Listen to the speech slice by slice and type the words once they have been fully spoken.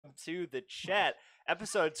to the chat,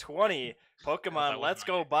 episode 20, Pokemon Let's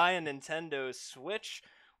Go Buy a Nintendo Switch,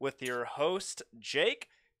 with your host, Jake.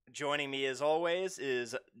 Joining me as always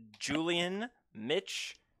is Julian,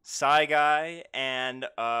 Mitch, Psy Guy, and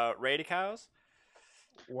Radicals.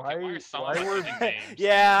 Why were names?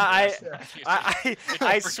 Yeah,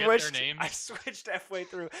 I switched. I switched halfway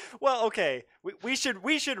through. Well, okay, we should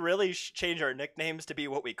really change our nicknames to be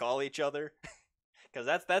what we call each other, because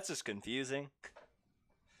that's just confusing.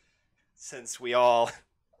 Since we all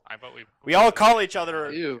call each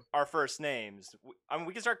other our first names. I mean,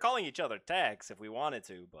 we can start calling each other tags if we wanted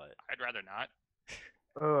to, but I'd rather not.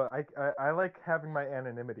 I like having my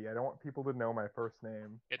anonymity. I don't want people to know my first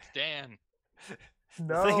name. It's Dan.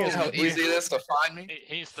 No. thing is, How easy it is to find me.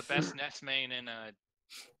 He's the best Nest main in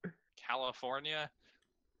California.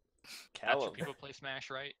 That's where people play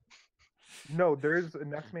Smash, right? No, there's a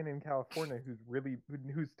next man in California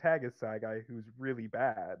whose tag is Guy, who's really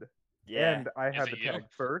bad. Yeah. And I had the tag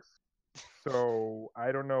first, so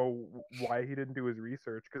I don't know why he didn't do his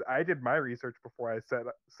research, because I did my research before I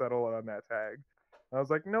settled on that tag. I was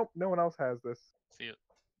like, nope, no one else has this. See it.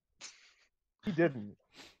 He didn't.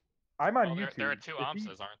 I'm on YouTube. There are two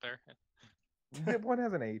Amsas, aren't there? One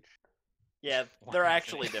has an H. Yeah, they're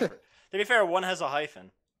actually different. To be fair, one has a hyphen.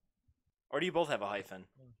 Or do you both have a hyphen?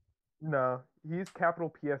 No, he's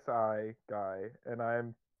capital PSI guy, and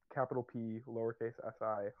I'm capital P lowercase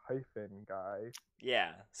si hyphen guy.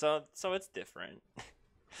 Yeah, so it's different.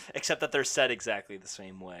 Except that they're said exactly the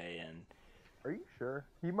same way. And are you sure?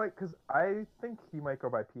 He might, because I think he might go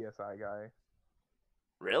by PSI guy.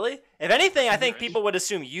 Really? If anything, I think people would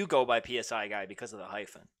assume you go by PSI guy because of the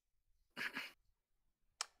hyphen.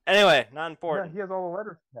 Anyway, not important. Yeah, he has all the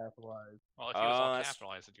letters capitalized. Well, if he was all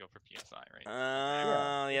capitalized, it'd go for PSI,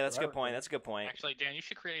 right? Yeah, that's a good point. That's a good point. Actually, Dan, you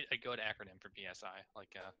should create a good acronym for PSI,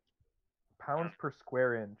 like pounds per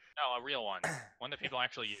square inch. No, a real one, one that people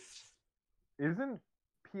actually use. Isn't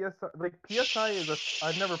PSI like PSI is a?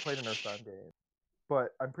 I've never played an Earthbound game,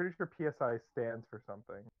 but I'm pretty sure PSI stands for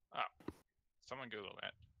something. Oh, someone Google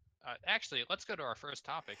that. Actually, let's go to our first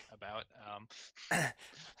topic about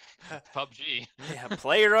PUBG. Yeah,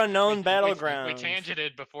 Player Unknown Battlegrounds. We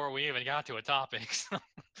tangented before we even got to a topic. So.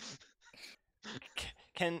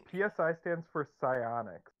 Can PSI stands for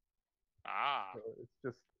psionics? Ah,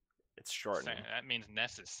 so it's shortened. That means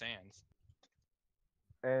Nessus Sands.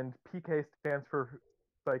 And PK stands for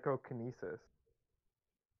psychokinesis.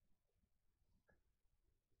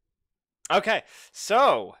 Okay,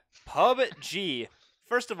 so PUBG.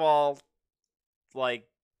 First of all, like,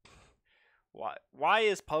 why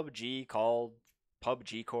is PUBG called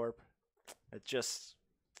PUBG Corp? It's just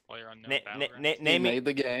Player Unknown Battlegrounds. He made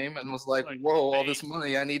the game and was like, whoa, all this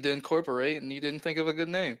money I need to incorporate, and you didn't think of a good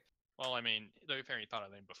name. Well, I mean, to be fair, he thought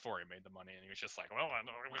of it before he made the money, and he was just like, well, and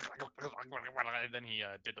then he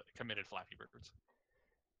committed Flappy Birds.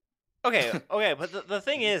 Okay, but the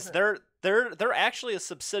thing is, they're actually a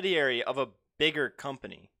subsidiary of a bigger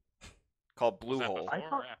company called Bluehole.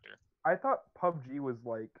 I thought PUBG was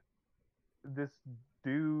like this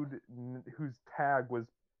dude whose tag was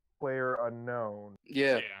Player Unknown.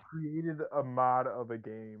 Yeah. Created a mod of a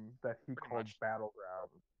game that he called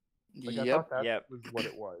Battlegrounds. Like, I thought that was what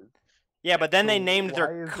it was. Yeah, but then so they named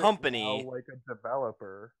their is company. it now like a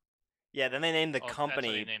developer. Yeah, then they named the company.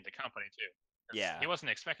 That's what they named the company too. Yeah. He wasn't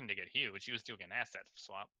expecting to get huge. He was doing an asset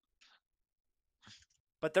swap.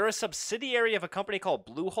 But they're a subsidiary of a company called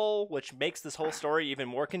Bluehole, which makes this whole story even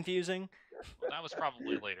more confusing. Well, that was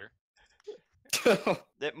probably later.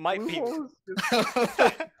 It might be. I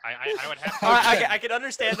would have to. I can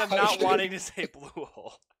understand them not wanting to say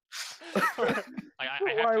Bluehole. I have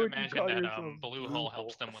to imagine that Bluehole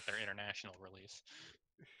helps them with their international release.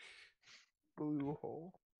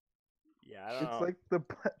 Bluehole. Yeah, I don't know. It's like the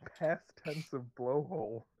past tense of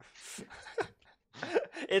blowhole.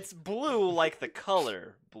 It's blue like the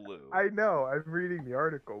color blue. I know, I'm reading the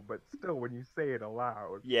article, but still, when you say it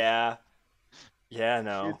aloud. Yeah. Yeah,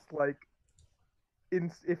 no. It's like,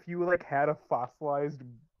 if you like had a fossilized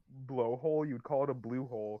blowhole, you'd call it a blue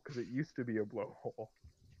hole, because it used to be a blowhole.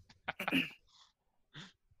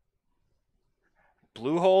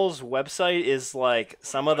 Bluehole's website is like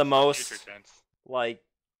some of the most like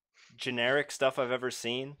generic stuff I've ever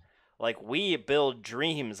seen. Like, we build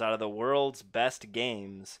dreams out of the world's best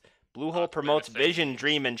games. Bluehole promotes vision,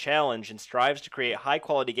 dream, and challenge, and strives to create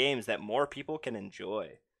high-quality games that more people can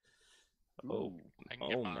enjoy. Oh,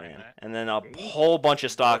 man! And then a whole bunch of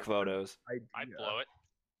stock photos. I'd blow it.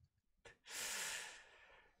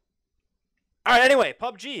 All right. Anyway,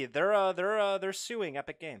 PUBG. They're suing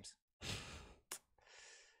Epic Games.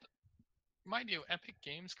 Mind you, Epic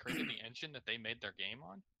Games created the engine that they made their game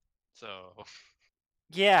on. So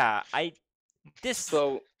Yeah, this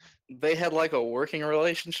So they had like a working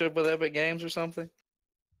relationship with Epic Games or something?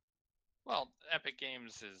 well, Epic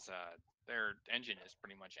Games is their engine is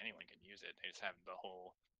pretty much anyone can use it. They just have the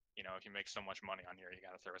whole, if you make so much money on here, you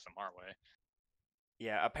got to throw some our way.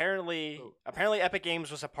 yeah, apparently Epic Games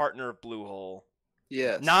was a partner of Bluehole.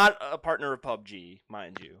 Yes. Not a partner of PUBG,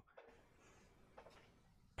 mind you.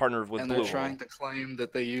 Partner with and Bluehole. they're trying to claim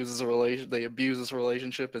that they they abuse this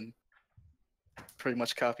relationship and pretty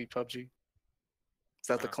much copy PUBG. Is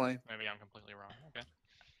that the claim? Maybe I'm completely wrong. Okay.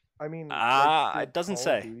 I mean, it doesn't Call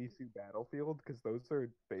say. of Duty suit Battlefield, because those are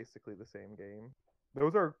basically the same game.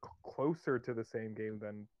 Those are closer to the same game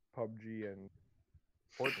than PUBG and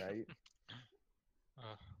Fortnite.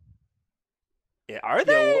 Yeah, are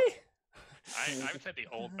they? I would say the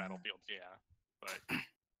old Battlefields, yeah,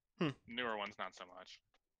 but newer ones not so much.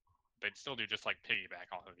 They'd still do just like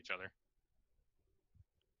piggyback off of each other.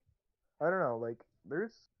 I don't know, like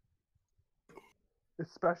there's,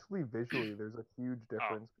 especially visually, there's a huge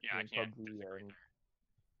difference between PUBG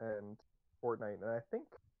and Fortnite, and I think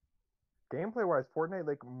gameplay-wise, Fortnite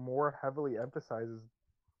like more heavily emphasizes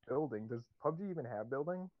building. Does PUBG even have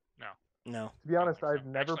building? No. To be honest, I've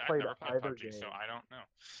never played either PUBG, game. So I don't know.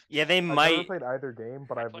 Yeah, they I've might. never played either game,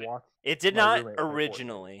 but I've watched. It did my not roommate play Fortnite.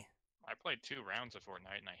 originally. I played 2 rounds of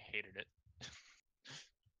Fortnite and I hated it.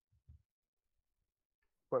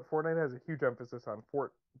 But Fortnite has a huge emphasis on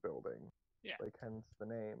fort building. Yeah. Like hence the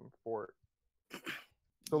name Fort.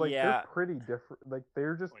 So like Yeah. they're pretty different. Like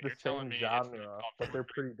they're just Well, the you're telling same me genre, but they're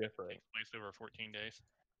pretty different. Takes place over 14 days.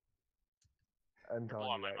 And You're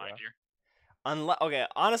blowing my mind here.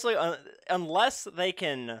 Honestly, unless they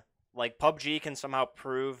can, like, PUBG can somehow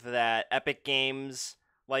prove that Epic Games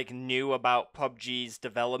like knew about PUBG's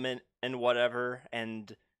development and whatever,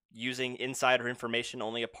 and using insider information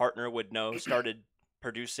only a partner would know, started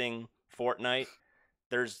producing Fortnite.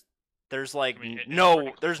 There's like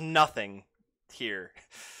there's nothing here.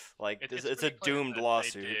 Like it's a doomed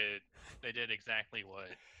lawsuit. They did exactly what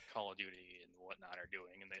Call of Duty and whatnot are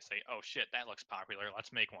doing, and they say, "Oh shit, that looks popular.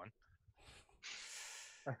 Let's make one."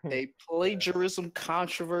 A plagiarism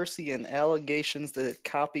controversy and allegations that it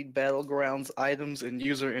copied Battlegrounds items and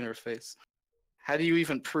user interface. How do you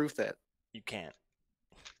even prove that? You can't.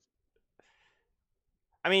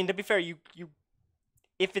 I mean, to be fair, you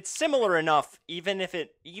if it's similar enough, even if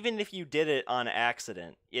you did it on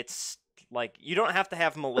accident, it's like you don't have to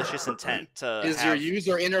have malicious intent to. Is your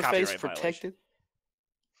user interface protected?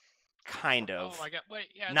 Kind of. Oh my god! Wait,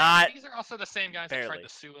 yeah. Not these are also the same guys that tried to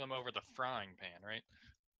sue them over the frying pan, right?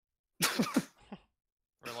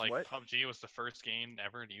 Where like what? PUBG was the first game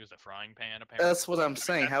ever to use a frying pan. Apparently. That's what I'm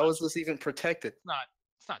saying. How is this even protected?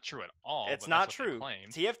 It's not true at all. It's not true.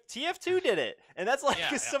 TF2 did it, and that's like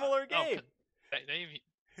a similar game.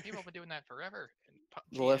 People have been doing that forever.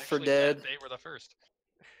 Left 4 Dead. They were the first.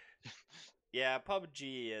 Yeah,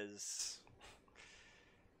 PUBG is.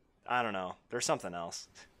 I don't know. There's something else.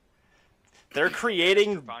 They're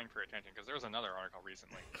creating. You're vying for attention because there was another article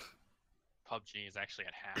recently. PUBG is actually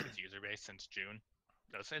at half its user base since June.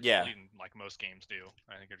 It's bleeding like most games do.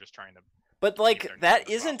 I think they're just trying to. But like that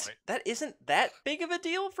isn't that big of a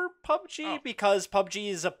deal for PUBG because PUBG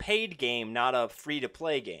is a paid game, not a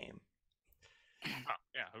free-to-play game. Oh,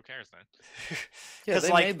 yeah, who cares then? Yeah,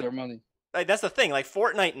 they made their money. Like that's the thing. Like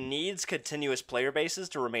Fortnite needs continuous player bases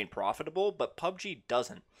to remain profitable, but PUBG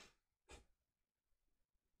doesn't.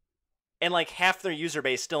 And like half their user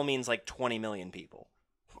base still means like 20 million people.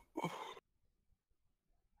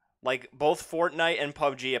 Like both Fortnite and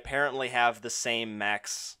PUBG apparently have the same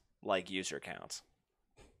max like user counts.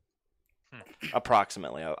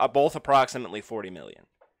 Approximately. Both approximately 40 million.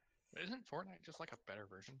 Isn't Fortnite just like a better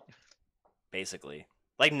version? Basically.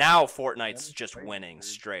 Like now Fortnite's just winning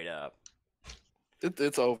straight up.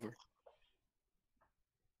 It's over.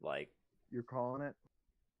 Like you're calling it?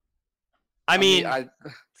 I mean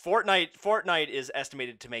Fortnite is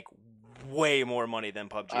estimated to make way more money than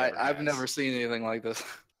PUBG ever has. I've never seen anything like this.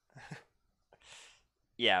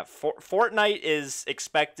 Yeah, Fortnite is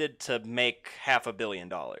expected to make $500 million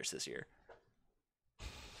this year.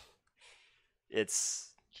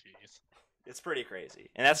 It's pretty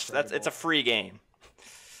crazy, and that's it's a free game.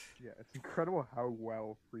 Yeah, it's incredible how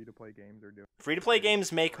well free-to-play games are doing. Free-to-play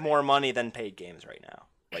games make more money than paid games right now,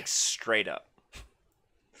 like straight up.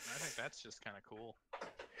 I think that's just kind of cool.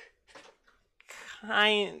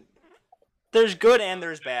 There's good and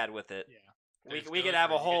there's bad with it. Yeah. We could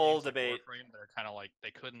have a whole debate. That are kind of like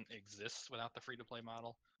they couldn't exist without the free-to-play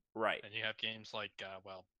model. Right. And you have games like,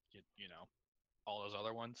 all those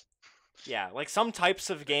other ones. Yeah, like some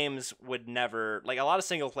types of games would never, like a lot of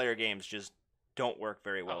single-player games just don't work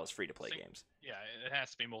very well as free-to-play games. Yeah, it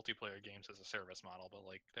has to be multiplayer games as a service model, but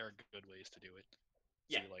like there are good ways to do it.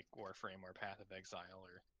 Yeah, like Warframe or Path of Exile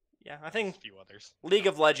or I think a few others. League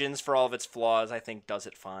of Legends, for all of its flaws, I think does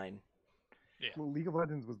it fine. Yeah. Well, League of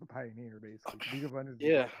Legends was the pioneer, basically. League of Legends.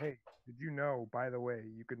 Yeah. Like, hey, did you know? By the way,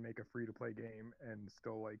 you could make a free-to-play game and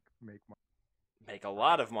still like make money. Make a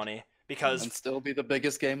lot of money because and still be the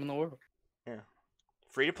biggest game in the world. Yeah,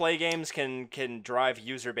 free-to-play games can drive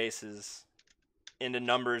user bases into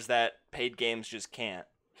numbers that paid games just can't.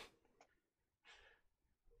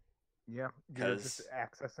 Yeah, you're just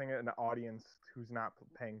accessing an audience who's not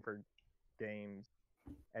paying for games,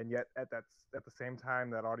 and yet at the same time,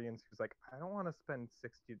 that audience who's like, I don't want to spend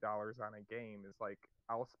 $60 on a game is like,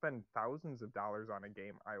 I'll spend thousands of dollars on a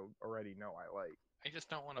game I already know I like. I just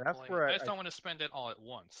don't want to play. I just don't want to spend it all at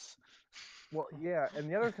once. Well, yeah, and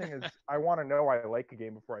the other thing is, I want to know I like a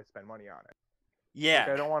game before I spend money on it. Yeah. Like,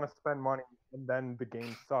 I don't want to spend money and then the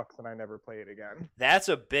game sucks and I never play it again. That's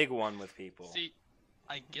a big one with people. See,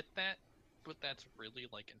 I get that, but that's really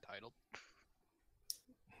like entitled.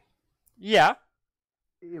 Yeah.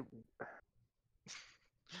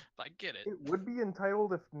 I get it. It would be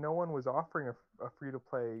entitled if no one was offering a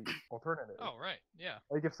free-to-play alternative. Oh, right, yeah.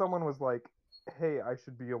 Like, if someone was like, hey, I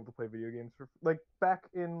should be able to play video games for... Like, back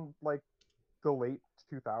in, like, the late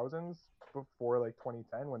 2000s, before, like,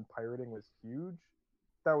 2010, when pirating was huge,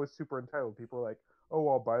 that was super entitled. People were like, oh,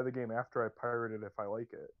 I'll buy the game after I pirate it if I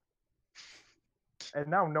like it. And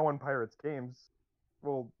now no one pirates games.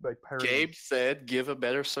 Well, like, pirating... Gabe said, give a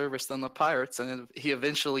better service than the pirates, and he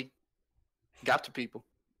eventually got to people.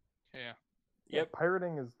 Yeah. Yep.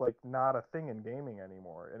 Pirating is like not a thing in gaming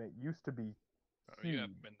anymore, and it used to be. You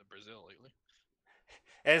haven't been to Brazil lately.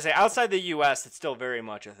 As I say, outside the U.S., it's still very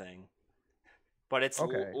much a thing, but it's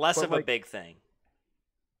less of a big thing.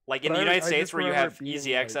 Like in the United States, where you have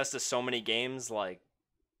easy access to so many games, like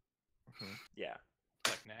yeah,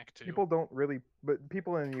 like Knack too. People don't really, but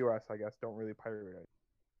people in the U.S., I guess, don't really pirate it.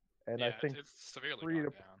 And yeah, I think it's severely gone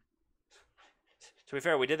down. To be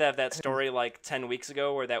fair, we did have that story like 10 weeks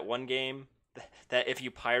ago where that one game that if you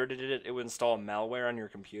pirated it, it would install malware on your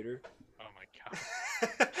computer. Oh my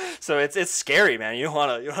god. So it's scary, man. You don't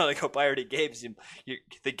want to go pirating games.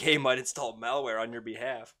 The game might install malware on your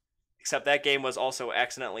behalf. Except that game was also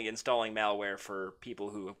accidentally installing malware for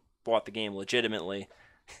people who bought the game legitimately.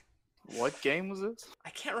 What game was this?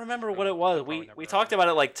 I can't remember what it was. We talked about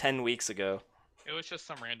it like 10 weeks ago. It was just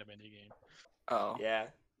some random indie game. Oh. Yeah.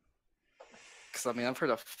 Because, I mean, I've heard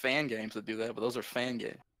of fan games that do that, but those are fan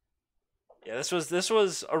games. Yeah, this was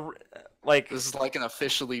like... This is like an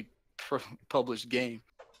officially published game.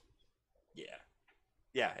 Yeah.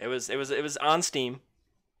 Yeah, it was on Steam,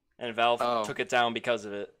 and Valve took it down because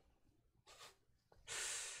of it.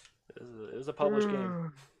 It was a published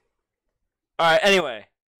game. Alright, anyway.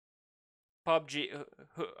 PUBG...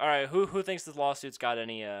 Alright, who thinks this lawsuit's got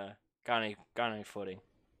any footing?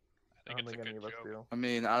 I think it's a good joke. I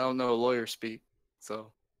mean, I don't know lawyer speak,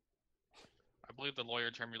 so... I believe the lawyer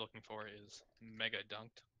term you're looking for is mega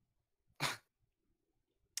dunked.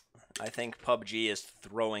 I think PUBG is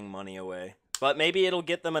throwing money away. But maybe it'll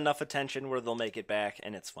get them enough attention where they'll make it back,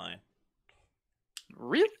 and it's fine.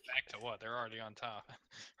 Really? Back to what? They're already on top.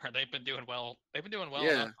 They've been doing well. They've been doing well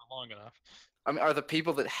Yeah. enough for long enough. I mean, are the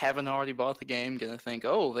people that haven't already bought the game gonna think,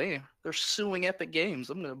 "Oh, they're suing Epic Games.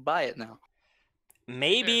 I'm gonna buy it now"?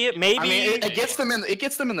 Maybe. I mean, it gets them in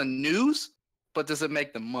the news, but does it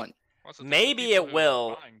make them money? Maybe it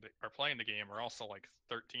will. Are playing the game are also like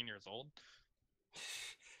 13 years old.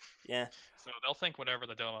 Yeah. So they'll think whatever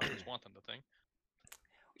the developers want them to think.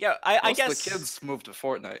 Yeah, I guess Most of the kids moved to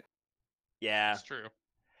Fortnite. Yeah. That's true.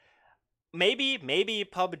 Maybe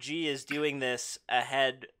PUBG is doing this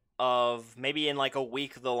ahead of maybe in like a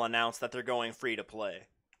week they'll announce that they're going free to play.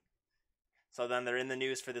 So then they're in the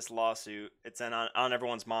news for this lawsuit. It's on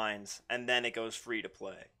everyone's minds, and then it goes free to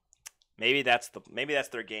play. Maybe that's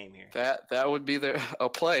their game here. That would be their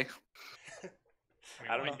play.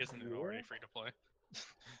 I don't know. Isn't it already free to play?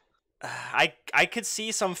 I could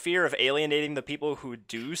see some fear of alienating the people who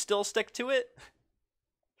do still stick to it.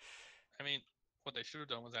 I mean, what they should have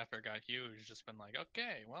done was after it got huge, just been like,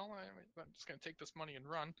 okay, well, I'm just gonna take this money and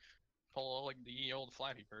run, pull like the old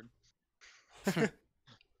Flappy Bird.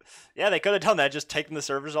 Yeah, they could have done that. Just taken the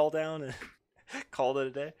servers all down and called it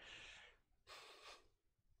a day.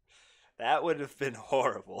 That would have been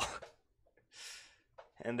horrible.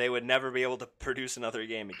 And they would never be able to produce another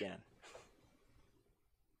game again.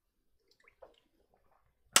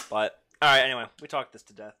 But, alright, anyway, we talked this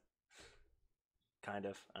to death. Kind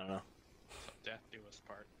of. I don't know. So death do us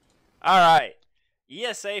part. Alright.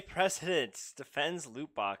 ESA president defends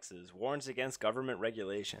loot boxes, warns against government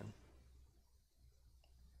regulation.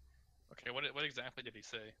 Okay, what exactly did he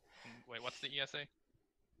say? Wait, what's the ESA?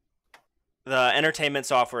 The Entertainment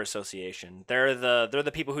Software Association. They're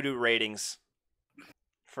the people who do ratings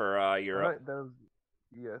for Europe. That was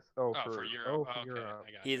yes. For Europe. For Europe.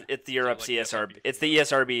 It's the Europe CSRB. It's the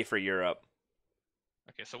ESRB for Europe.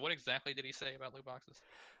 Okay, so what exactly did he say about loot boxes?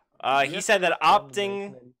 He said that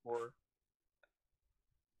opting.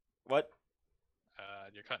 What?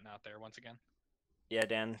 You're cutting out there once again. Yeah,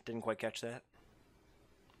 Dan, didn't quite catch that.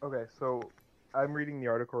 Okay, so I'm reading the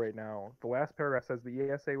article right now. The last paragraph says the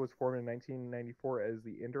ESA was formed in 1994 as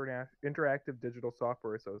the Interactive Digital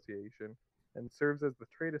Software Association and serves as the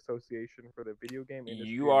trade association for the video game industry.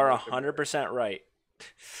 You are 100% right.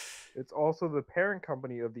 It's also the parent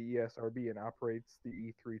company of the ESRB and operates the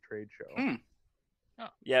E3 trade show. Oh.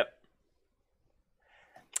 Yep.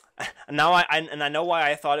 Now I know why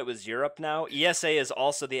I thought it was Europe now. ESA is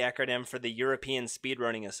also the acronym for the European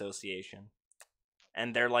Speedrunning Association.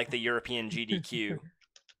 And they're like the European GDQ.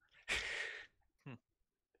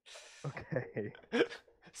 Okay.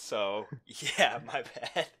 So, yeah, my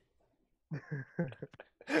bad.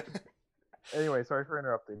 Anyway, sorry for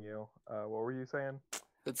interrupting you. What were you saying?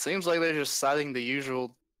 It seems like they're just citing the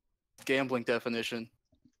usual gambling definition.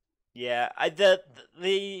 Yeah,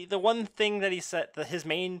 the one thing that he said, his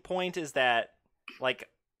main point is that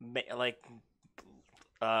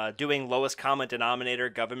doing lowest common denominator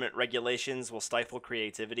government regulations will stifle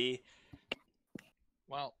creativity.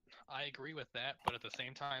 Well, I agree with that, but at the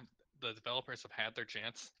same time, the developers have had their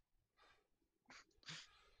chance.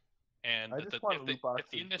 And if the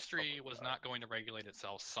industry was not going to regulate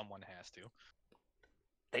itself, someone has to.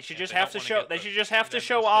 They should just have to show. They should just have to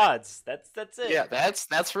show odds. That's it. Yeah,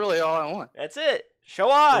 that's really all I want. That's it. Show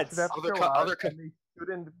odds. They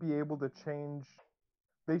shouldn't be able to change.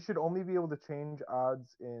 They should only be able to change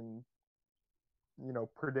odds in,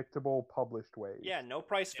 predictable, published ways. Yeah, no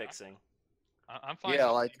price fixing. I'm fine. Yeah,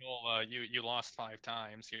 like you lost 5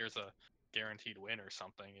 times. Here's a guaranteed win or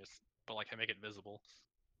something. But make it visible.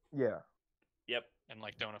 Yeah. Yep. And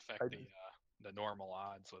don't affect the normal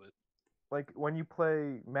odds with it. Like when you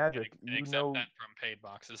play Magic, except that from paid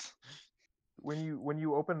boxes. When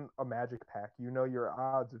you open a Magic pack, your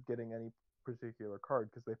odds of getting any particular card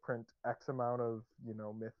because they print X amount of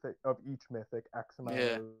mythic of each mythic, X amount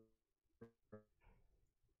of.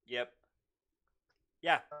 Yep.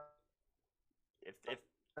 Yeah. If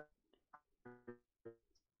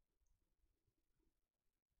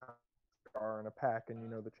are in a pack, and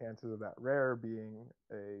the chances of that rare being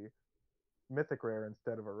a mythic rare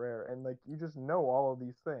instead of a rare, and you just know all of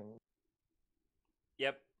these things.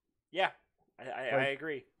 Yep. Yeah, I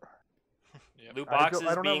agree. Yep. Loot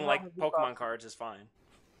boxes being like Pokemon cards is fine.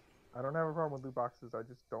 I don't have a problem with loot boxes. I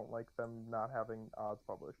just don't like them not having odds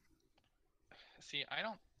published. See, I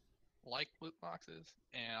don't like loot boxes,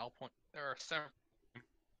 and I'll point. There are several.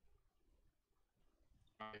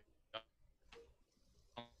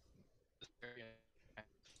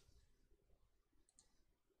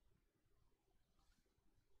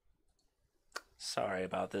 Sorry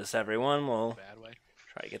about this, everyone. We'll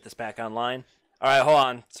try to get this back online. All right, hold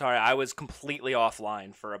on. Sorry, I was completely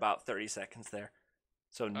offline for about 30 seconds there.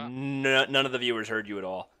 So none of the viewers heard you at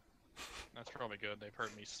all. That's probably good. They've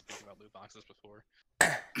heard me speak about loot boxes before.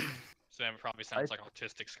 So it probably sounds like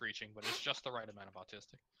autistic screeching, but it's just the right amount of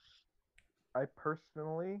autistic. I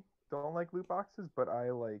personally don't like loot boxes, but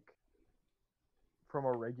from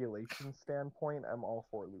a regulation standpoint, I'm all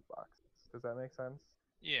for loot boxes. Does that make sense?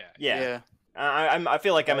 Yeah. I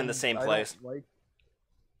feel like I'm in the same place.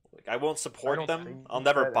 I won't support them. I'll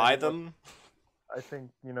never buy them. I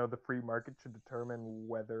think, the free market should determine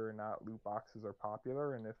whether or not loot boxes are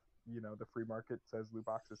popular, and if, the free market says loot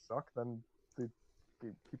boxes suck, then the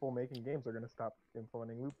people making games are going to stop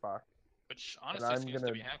implementing loot box. Which honestly seems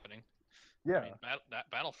to be happening. Yeah. I mean,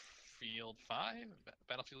 Battlefield 5?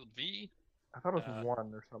 Battlefield V? I thought it was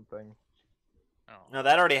 1 or something. Oh. No,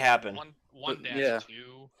 that already happened.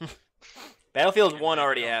 1-2. Battlefield 1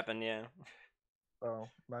 already happened, yeah. Oh,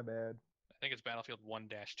 my bad. I think it's Battlefield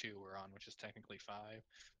 1-2 we're on, which is technically 5.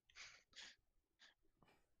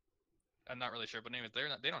 I'm not really sure, but anyways,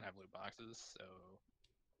 they don't have loot boxes, so.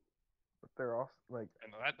 But they're also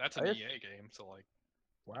and that's an EA game, so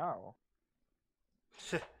Wow.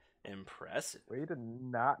 Impressive. Way to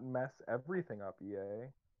not mess everything up, EA.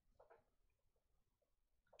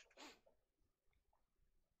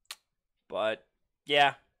 But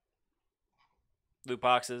yeah, loot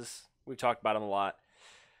boxes. We've talked about them a lot.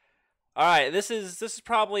 All right, this is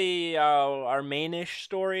probably our main-ish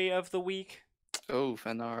story of the week. Oh,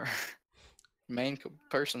 Fenar. main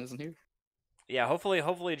person isn't here. Yeah,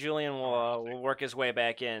 hopefully Julian will work his way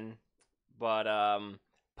back in. But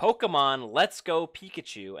Pokemon Let's Go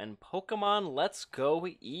Pikachu and Pokemon Let's Go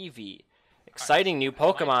Eevee. Exciting new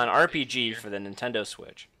Pokemon RPG for the Nintendo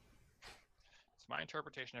Switch. So my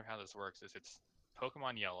interpretation of how this works is it's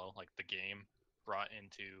Pokemon Yellow, like the game, brought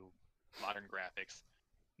into modern graphics.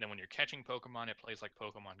 Then when you're catching Pokemon, it plays like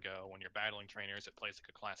Pokemon Go. When you're battling trainers, it plays like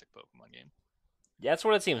a classic Pokemon game. Yeah, that's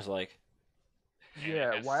what it seems like. And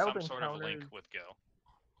yeah, Wild Encounters sort of link with Go.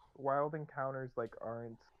 Wild Encounters like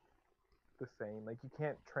aren't the same. Like you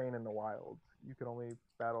can't train in the wild. You can only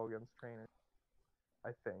battle against trainers. I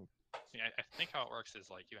think. See, I think how it works is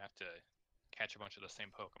like you have to catch a bunch of the same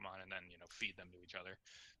Pokemon and then feed them to each other.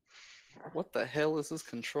 What the hell is this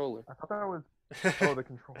controller? I thought that was. Oh, the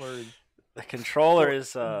controller is. The controller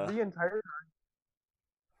is the entire.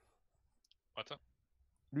 What's up?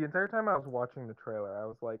 The entire time I was watching the trailer, I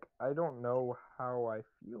was like, I don't know how I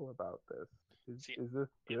feel about this. Is this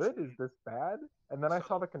good? Is this bad? And then I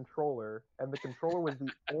saw the controller, and the controller was the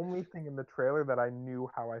only thing in the trailer that I knew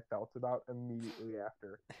how I felt about immediately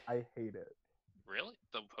after. I hate it. Really?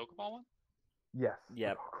 The Pokeball one? Yes.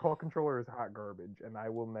 Yep. The Pokeball controller is hot garbage, and I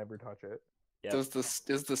will never touch it. Yep. Is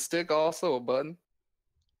the stick also a button?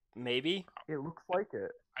 Maybe. It looks like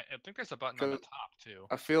it. I think there's a button on the top too.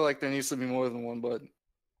 I feel like there needs to be more than one button.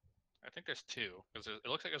 I think there's two because it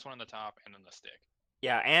looks like there's one on the top and then the stick.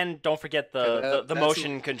 Yeah, and don't forget the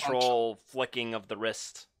motion control flicking of the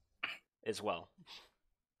wrist as well.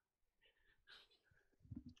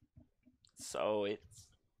 So it's...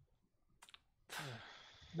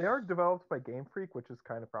 They are developed by Game Freak, which is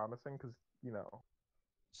kind of promising because,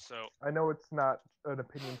 So I know it's not an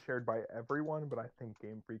opinion shared by everyone, but I think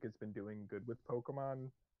Game Freak has been doing good with Pokemon.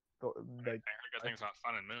 I heard good things about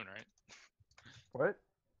Sun and Moon, right? What?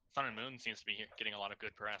 Sun and Moon seems to be getting a lot of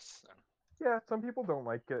good press. Yeah, some people don't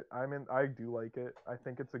like it. I do like it. I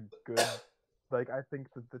think it's a good. I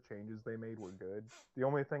think that the changes they made were good. The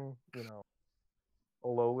only thing,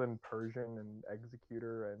 Alolan Persian and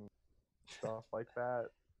Executor and stuff like that.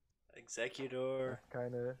 Executor.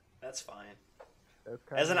 Kind of. That's fine.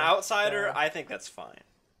 As an outsider, I think that's fine.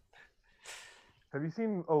 Have you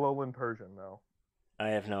seen Alolan Persian though? I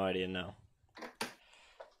have no idea. No.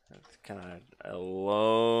 It's kind of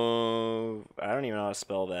alone. I don't even know how to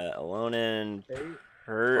spell that. Alolan.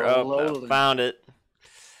 Oh, found it.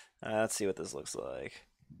 Let's see what this looks like.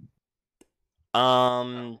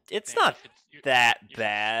 It's not that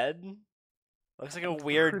bad. Looks like a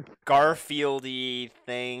weird Garfield-y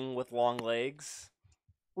thing with long legs.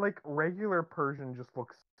 Like regular Persian just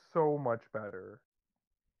looks so much better.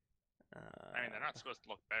 I mean, they're not supposed to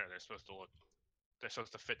look better. They're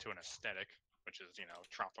supposed to fit to an aesthetic, which is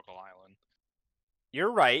tropical island.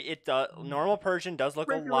 You're right. It does. Normal Persian does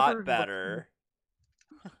look a lot better.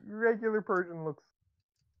 Regular Persian looks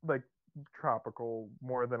like tropical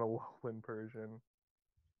more than a Alolan Persian.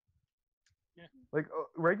 Yeah. Like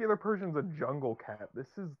regular Persian's a jungle cat. This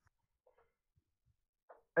is.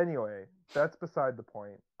 Anyway, that's beside the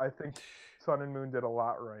point. I think Sun and Moon did a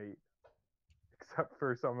lot right, except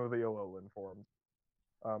for some of the Alolan forms.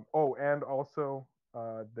 And also,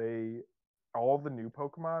 all the new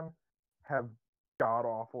Pokemon have god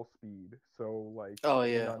awful speed. So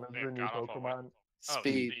none of the new Pokemon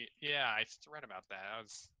speed. Yeah, I read about that. That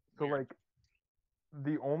was so weird.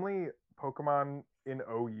 The only Pokemon in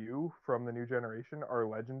OU from the new generation are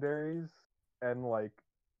legendaries and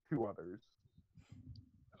two others.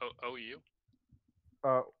 OU?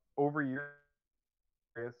 Overuse.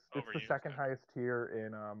 It's the second highest tier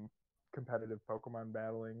in competitive Pokemon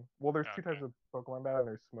battling. Well, there's two types of Pokemon battling.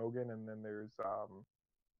 There's Smogon, and then there's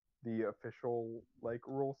the official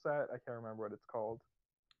rule set. I can't remember what it's called.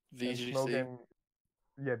 VGC. Smogon,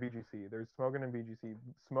 yeah, VGC. There's Smogon and VGC.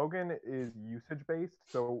 Smogon is usage based,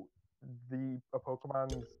 so a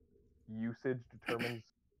Pokemon's usage determines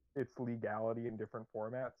its legality in different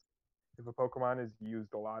formats. If a Pokemon is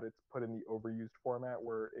used a lot, it's put in the overused format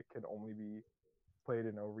where it can only be played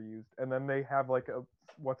in overused. And then they have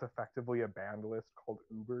what's effectively a banned list called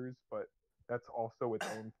Ubers, but that's also its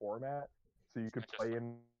own format. So you could play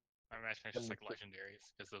in. I imagine it's just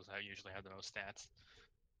legendaries, because those usually have the most stats.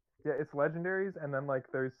 Yeah, it's legendaries, and then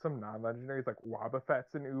there's some non-legendaries like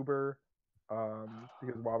Wobbuffet's an Uber,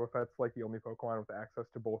 because Wobbuffet's the only Pokemon with access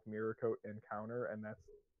to both Mirror Coat and Counter, and that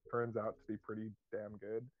turns out to be pretty damn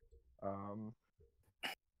good.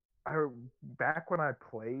 Back when I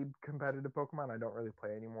played competitive Pokemon, I don't really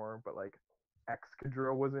play anymore, but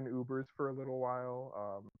Excadrill was in Ubers for a little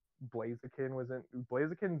while.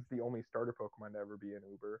 Blaziken's the only starter Pokemon to ever be an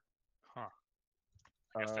Uber. Huh.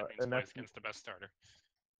 I guess that means Blaziken's the best starter.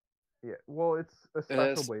 Yeah, well, it's a It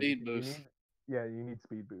has special blaze. speed boost. You need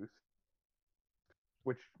speed boost.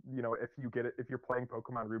 Which, if you're playing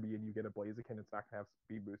Pokemon Ruby and you get a Blaziken, it's not gonna have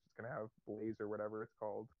speed boost. It's gonna have Blaze or whatever it's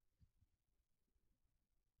called.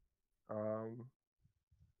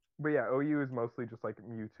 But yeah, OU is mostly just like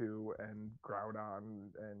Mewtwo and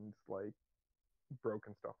Groudon and like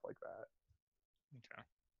broken stuff like that.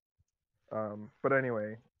 Okay. But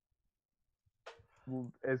anyway,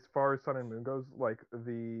 as far as Sun and Moon goes, like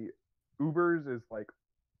the Ubers is like,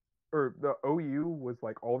 or the OU was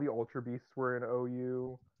like all the Ultra Beasts were in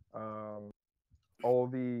OU. All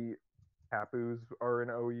the Tapus are in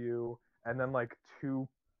OU, and then like 2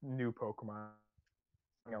 new Pokemon.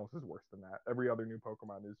 Nothing else is worse than that. Every other new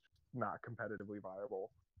Pokemon is not competitively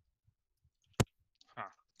viable.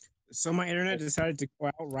 So my internet decided to go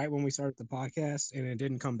out right when we started the podcast, and it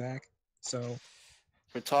didn't come back. So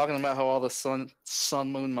we're talking about how all the Sun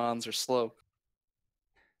Moon Mons are slow.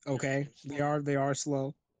 Okay, they are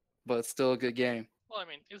slow, but it's still a good game. Well, I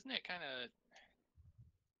mean, isn't it kind of,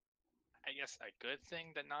 I guess, a good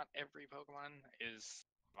thing that not every Pokemon is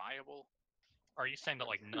viable? Or are you saying that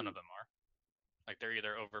like none of them are? Like they're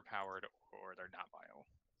either overpowered or they're not viable?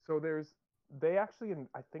 So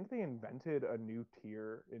I think they invented a new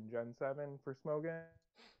tier in Gen 7 for Smogon.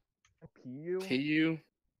 PU? PU?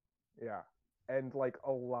 Yeah. And like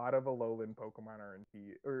a lot of Alolan Pokemon are in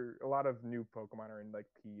PU, or a lot of new Pokemon are in like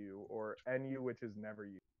PU or NU, which is never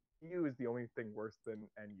used. PU is the only thing worse than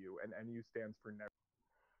NU, and NU stands for never.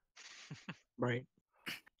 Right.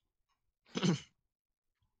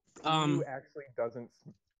 PU actually doesn't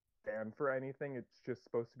stand for anything. It's just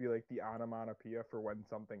supposed to be like the onomatopoeia for when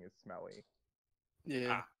something is smelly.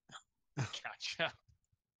 Yeah. Gotcha.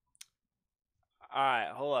 Alright,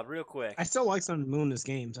 hold up real quick. I still like Sun and Moon as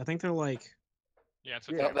games. I think they're like... Yeah,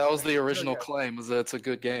 that was the original claim, was that it's a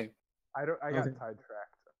good game. I got sidetracked.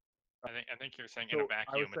 I think you're saying in a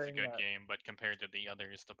vacuum it's a good game, but compared to the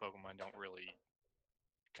others, the Pokemon don't really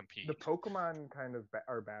compete. The Pokemon kind of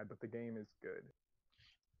are bad, but the game is good.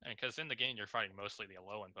 Because in the game you're fighting mostly the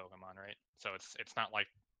Alolan Pokemon, right? So it's not like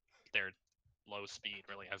their low speed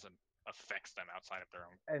really affects them outside of their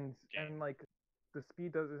own game. And like the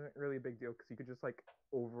speed isn't really a big deal because you could just like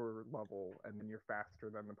over level and then you're faster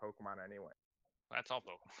than the Pokemon anyway. That's all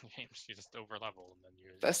Pokemon games. You just over level and then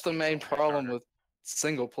you. That's the main problem with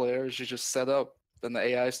single players. You just set up, then the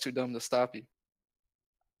AI is too dumb to stop you.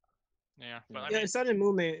 Yeah, but I mean, Sun and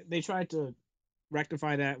Moon they tried to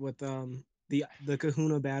rectify that with the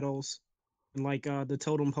Kahuna battles and like the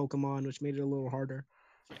Totem Pokemon, which made it a little harder.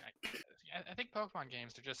 Yeah, I think Pokemon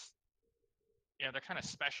games are just, they're kind of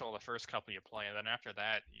special the first couple you play, and then after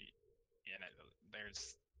that,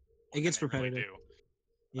 there's it gets repetitive.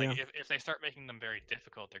 Really like if they start making them very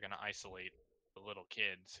difficult, they're gonna isolate the little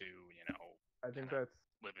kids who I think that's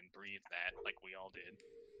live and breathe that like we all did.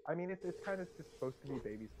 I mean, it's kind of just supposed to be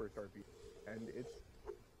baby's first RPG, and it's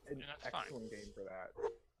an excellent game for that.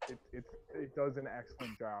 It does an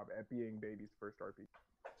excellent job at being baby's first RPG,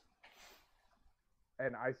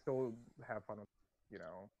 and I still have fun with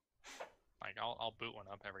Like I'll boot one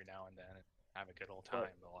up every now and then and have a good old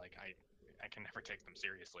time, but like I can never take them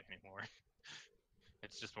seriously anymore.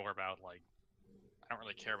 It's just more about like I don't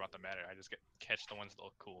really care about the meta. I just catch the ones that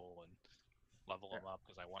look cool and level them up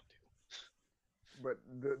because I want to. But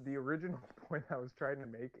the original point I was trying to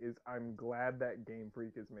make is I'm glad that Game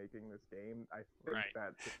Freak is making this game. I think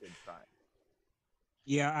that's a good sign.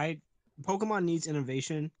 Yeah, Pokemon needs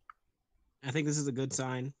innovation. I think this is a good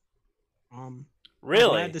sign. Really? I'm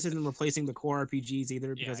glad this isn't replacing the core RPGs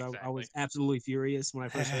either, because I was absolutely furious when I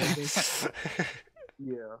first heard this.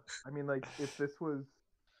 Yeah, I mean, like if this was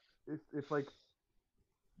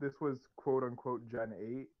quote unquote Gen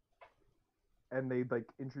 8, and they like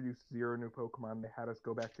introduced 0 new Pokemon, they had us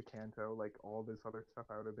go back to Kanto, like all this other stuff,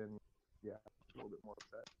 I would have been a little bit more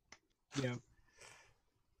upset. Yeah.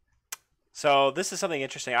 So this is something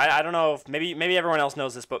interesting. I don't know if maybe everyone else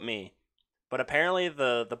knows this but me, but apparently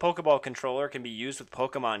the Pokeball controller can be used with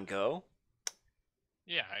Pokemon Go.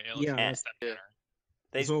 Yeah, that's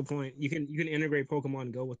the whole point. You can integrate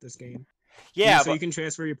Pokemon Go with this game. Yeah, so you can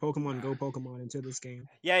transfer your Pokemon Go Pokemon into this game.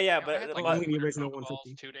 Yeah, but I had, like, only the original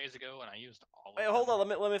 150. 2 days ago, and I used all. Wait, hold on.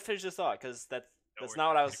 Let me finish this thought, because that's not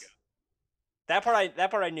what I was. That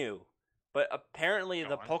part I knew, but apparently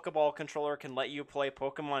the Pokeball controller can let you play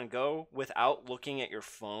Pokemon Go without looking at your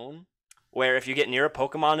phone. Where if you get near a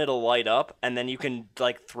Pokemon, it'll light up, and then you can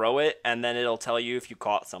like throw it, and then it'll tell you if you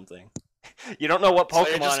caught something. You don't know what Pokemon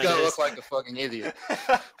it is. So you're just gonna look like a fucking idiot.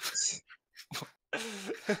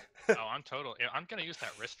 I'm gonna use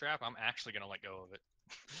that wrist strap. I'm actually gonna let go of it.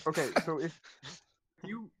 Okay, so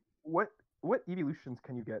what evolutions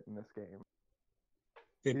can you get in this game?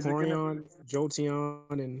 Vaporeon,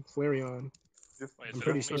 Jolteon, and Flareon. Wait, I'm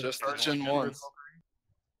pretty sure. Just the Gen 1.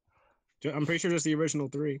 I'm pretty sure just the original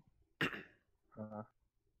 3. That's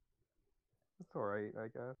alright, I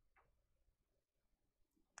guess.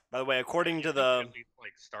 By the way, according to the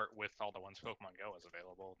like start with all the ones Pokemon Go is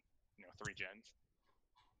available, 3 gens.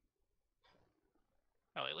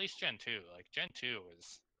 Well, at least Gen 2. Like Gen 2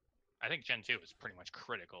 is, I think Gen 2 is pretty much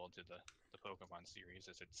critical to the Pokemon series,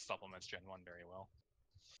 as it supplements Gen 1 very well.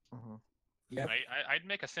 Mm-hmm. Yeah. I'd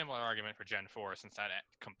make a similar argument for Gen 4 since that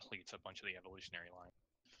completes a bunch of the evolutionary line.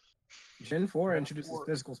 Gen 4 introduces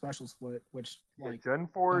physical special split, which like Gen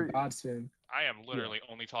 4 godsend. I am literally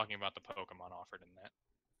only talking about the Pokemon offered in that.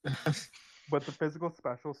 But the physical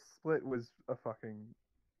special split was a fucking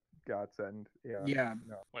godsend. Yeah. Yeah.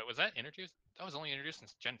 No. Wait, was that introduced? That was only introduced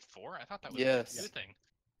since Gen 4? I thought that was a new thing.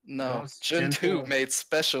 No, Gen 2 made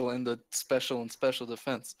special in the special and special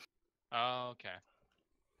defense. Oh, okay.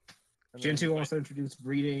 Gen 2 also introduced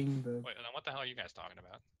breeding. Wait, then what the hell are you guys talking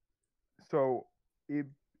about? So,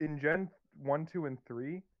 in Gen 1, 2, and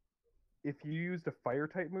 3, if you used a fire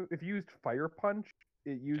type move, if you used Fire Punch,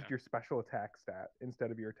 it used your special attack stat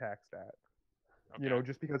instead of your attack stat. Okay.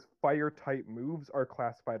 Just because fire type moves are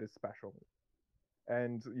classified as special.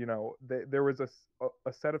 And, there was a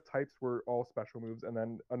set of types were all special moves, and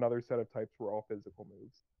then another set of types were all physical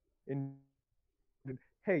moves.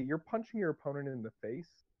 Hey, you're punching your opponent in the face.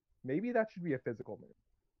 Maybe that should be a physical move.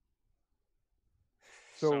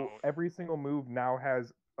 So every single move now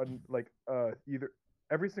has either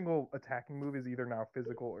every single attacking move is either now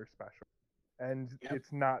physical or special, and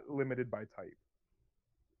it's not limited by type.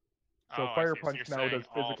 So Fire Punch now does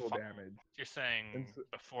physical damage. You're saying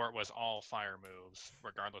before it was all fire moves,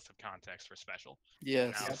 regardless of context, were special.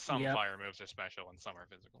 Yes. Now some fire moves are special and some are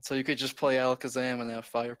physical. So you could just play Alakazam and have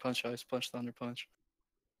Fire Punch, Ice Punch, Thunder Punch.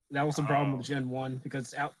 That was the problem with Gen 1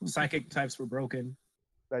 because psychic types were broken.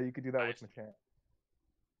 That you could do that with Machamp.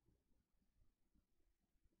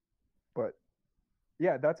 But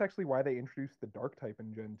yeah, that's actually why they introduced the Dark type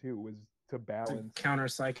in Gen 2 was to balance counter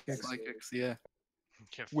psychics. Yeah.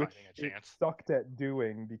 Which it sucked at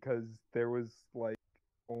doing because there was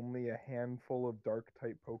only a handful of Dark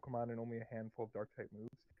type Pokemon and only a handful of Dark type moves.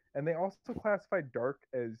 And they also classified Dark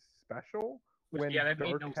as special when Dark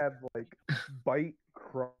had Bite,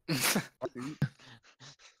 Cross,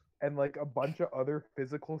 and a bunch of other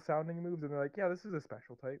physical sounding moves, and they're like, yeah, this is a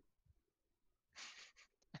special type.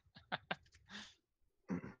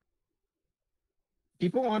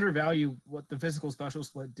 People undervalue what the physical special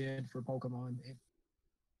split did for Pokemon.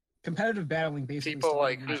 Competitive battling basically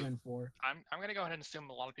started in Gen 4. I'm going to go ahead and assume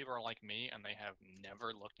a lot of people are like me and they have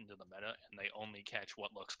never looked into the meta and they only catch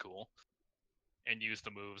what looks cool and use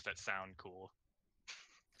the moves that sound cool.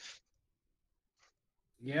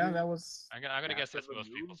 Yeah, that was... I'm going to guess that's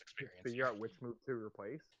most people's experience. Figure out which move to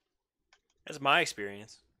replace. That's my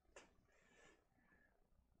experience.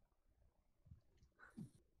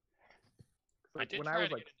 I did try to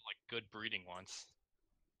get into good breeding once.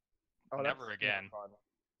 Oh, never again.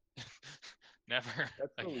 Never.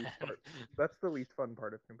 That's the least part. That's the least fun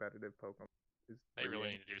part of competitive Pokemon. They really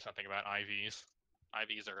need to do something about IVs.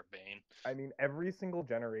 IVs are a bane. I mean, every single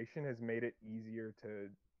generation has made it easier to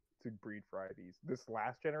breed for IVs. This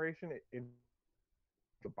last generation, in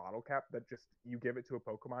the bottle cap, that just you give it to a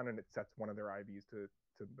Pokemon and it sets one of their IVs to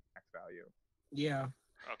the max value. Yeah.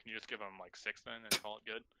 Oh, can you just give them 6 then and call it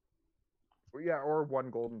good? Well, yeah, or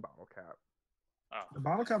 1 golden bottle cap. Oh. The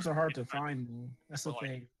bottle caps are hard to find, though. That's the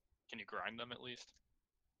thing. Can you grind them at least?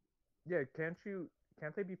 Yeah, can't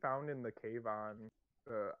they be found in the cave on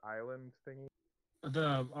the island thingy?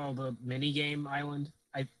 The mini game island?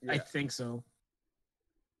 I think so.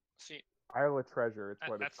 See, Isle of Treasure, it's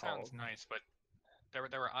what it's called. That sounds nice, but there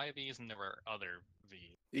were IVs and there were other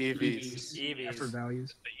Vs. EVs. For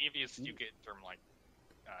values. The EVs you get from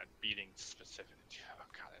beating specific. Oh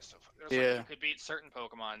god, that's so fun. Yeah. You could beat certain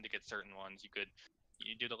Pokemon to get certain ones.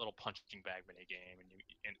 You do the little punching bag mini game,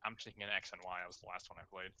 and I'm thinking X and Y. That was the last one I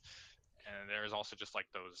played. And there's also just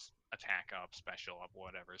those attack up, special up,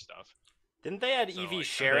 whatever stuff. Didn't they add EV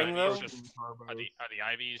sharing though? Are the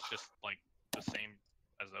IVs just the same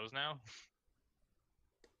as those now?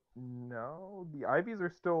 No, the IVs are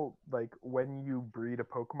still when you breed a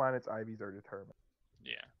Pokemon, its IVs are determined.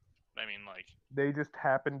 Yeah, I mean they just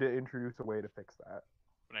happen to introduce a way to fix that.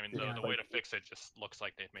 But I mean the way to fix it just looks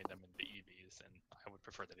like they've made them into EVs, and I would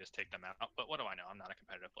prefer they just take them out. But what do I know? I'm not a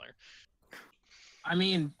competitive player. I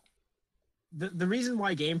mean, the reason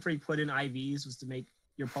why Game Freak put in IVs was to make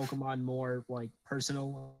your Pokemon more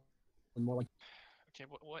personal and more Okay,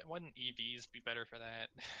 wouldn't EVs be better for that?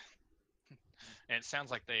 And it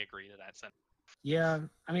sounds like they agree to that sentence. Yeah,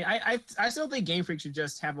 I mean, I still think Game Freak should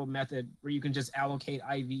just have a method where you can just allocate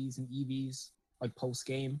IVs and EVs like post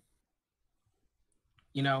game.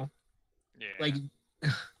 You know, Yeah. like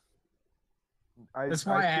that's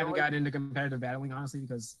why I haven't gotten into competitive battling, honestly,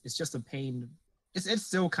 because it's just a pain. It's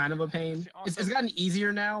still kind of a pain. It's gotten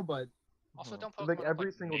easier now, but also don't Pokemon like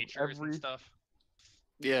every single natures and stuff.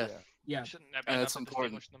 Yeah. Shouldn't that be enough to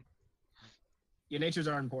distinguish them? Yeah, natures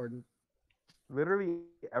are important. Literally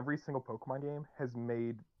every single Pokemon game has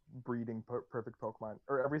made breeding perfect Pokemon,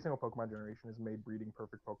 or every single Pokemon generation has made breeding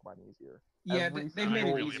perfect Pokemon easier. Yeah, they've made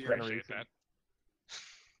it easier.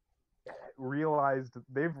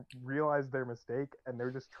 They've realized their mistake, and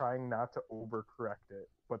they're just trying not to overcorrect it.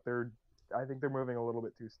 But I think they're moving a little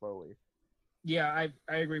bit too slowly. Yeah,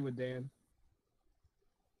 I agree with Dan.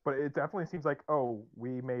 But it definitely seems like, oh,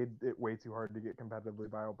 we made it way too hard to get competitively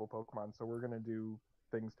viable Pokemon, so we're gonna do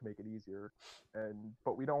things to make it easier,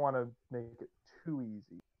 but we don't want to make it too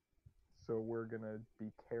easy, so we're gonna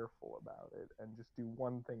be careful about it and just do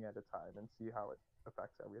one thing at a time and see how it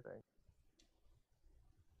affects everything.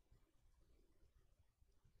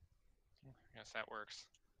 I guess that works.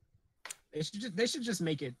 They should just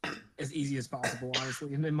make it as easy as possible,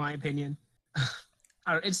 honestly, in my opinion.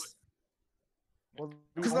 It's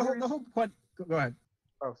because the whole point. Go ahead.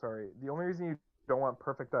 Oh, sorry. The only reason you don't want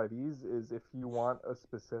perfect IVs is if you want a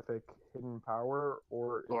specific hidden power,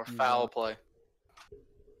 or foul play,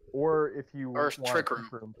 or if you want Trick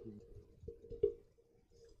Room.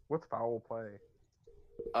 What's foul play?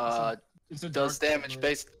 It does damage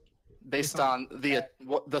based on the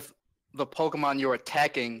Pokemon you're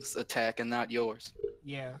attacking's attack and not yours.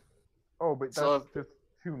 Yeah. Oh, but that's just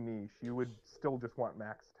too niche. You would still just want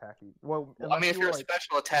max attack. Well, I mean, if you're a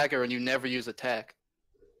special attacker and you never use attack,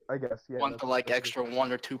 I guess, yeah. Want the extra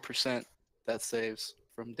 1 or 2% that saves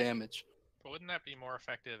from damage. But wouldn't that be more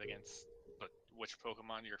effective against which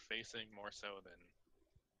Pokemon you're facing more so than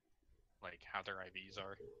like how their IVs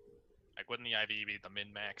are? Like, wouldn't the IV be the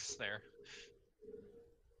min-max there?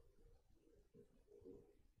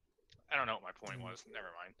 I don't know what my point was.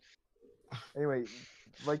 Never mind. Anyway,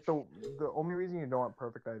 like the only reason you don't want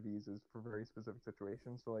perfect IVs is for very specific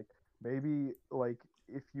situations. So like maybe like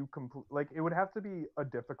if you complete, like it would have to be a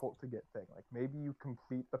difficult to get thing. Like maybe you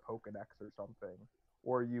complete the Pokedex or something,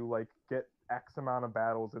 or you like get X amount of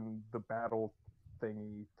battles in the battle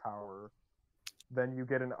thingy tower. Then you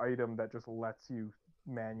get an item that just lets you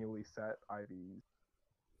manually set IVs.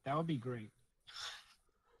 That would be great.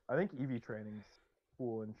 I think EV training's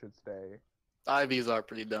cool and should stay. IVs are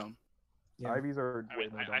pretty dumb. Yeah. IVs are.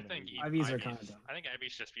 I think IVs are kind of dumb. I think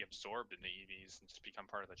IVs should just be absorbed in the EVs and just become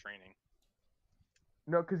part of the training.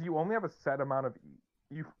 No, because you only have a set amount of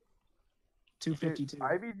 252.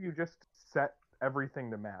 IVs you just set everything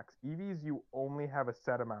to max. EVs you only have a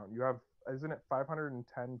set amount. You have, isn't it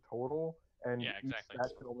 510 total? And each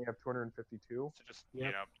set can only have 252. So just take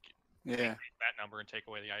that number and take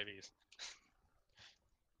away the IVs.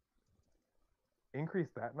 Increase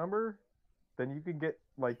that number, then you can get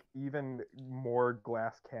like even more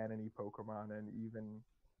glass cannony Pokemon, and even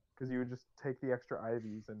because you would just take the extra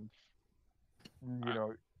IVs and I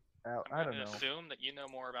don't know. I'm gonna assume that you know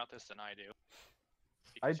more about this than I do.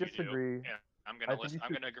 I disagree. Yeah, I'm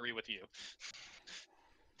gonna agree with you.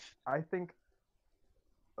 I think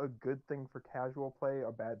a good thing for casual play,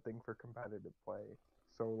 a bad thing for competitive play.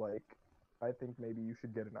 So like, I think maybe you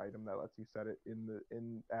should get an item that lets you set it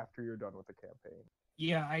in after you're done with the campaign.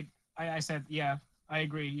 Yeah, I said I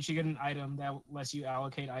agree. You should get an item that lets you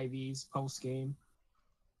allocate IVs post game.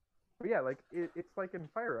 But yeah, like it's like in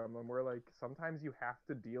Fire Emblem where like sometimes you have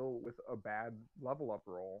to deal with a bad level up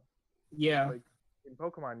roll. Yeah. Like in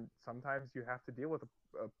Pokemon, sometimes you have to deal with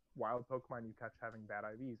a wild Pokemon you catch having bad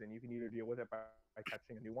IVs, and you can either deal with it by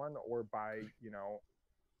catching a new one or by,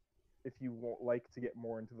 if you like to get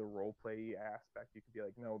more into the role play aspect, you could be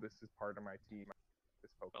like, no, this is part of my team.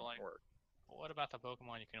 This Pokemon works. What about the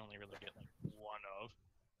Pokemon you can only really get like one of?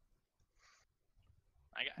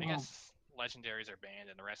 I guess legendaries are banned,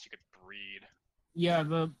 and the rest you could breed. Yeah,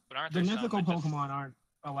 the mythical Pokemon aren't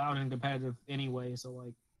allowed in competitive anyway, so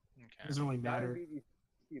like it doesn't really matter.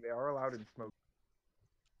 They are allowed in smoke.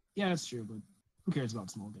 Yeah, that's true, but who cares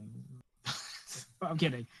about smoking? I'm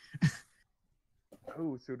kidding.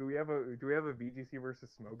 Oh, so do we have a VGC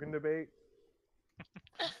versus Smogon debate?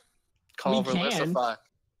 Call Verlicify.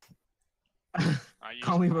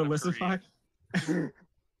 Call me Verlicify. It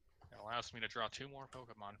allows me to draw 2 more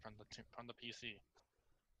Pokemon from the PC.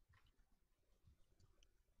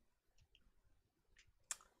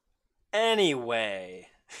 Anyway.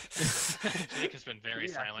 Jake has been very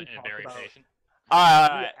silent and very patient.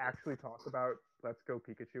 Alright. Actually talk about Let's Go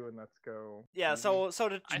Pikachu and Let's Go. Yeah, Eevee? so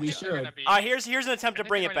we should. Here's an attempt to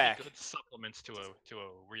bring it back. Good supplements to a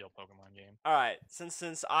real Pokemon game. All right,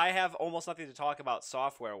 since I have almost nothing to talk about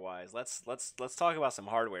software wise, let's talk about some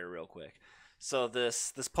hardware real quick. So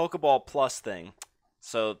this Pokeball Plus thing.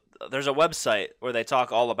 So there's a website where they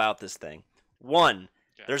talk all about this thing.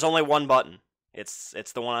 There's only one button. It's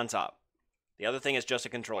the one on top. The other thing is just a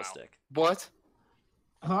control stick. What?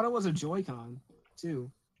 I thought it was a Joy-Con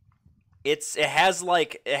too. It has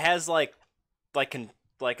a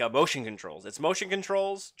motion controls. It's motion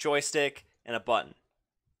controls, joystick, and a button.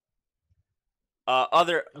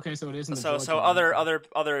 Okay, so it isn't. So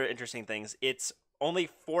other interesting things. It's only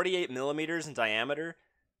 48 millimeters in diameter,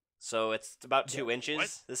 so it's about 2 inches.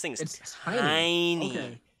 What? This thing's It's tiny.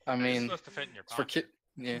 Okay. I mean, it's supposed to fit in your for pocket.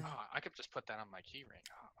 yeah, I could just put that on my keyring.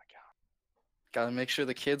 Oh my god. gotta make sure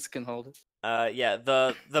the kids can hold it. Yeah.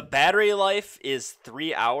 The battery life is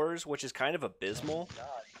 3 hours, which is kind of abysmal.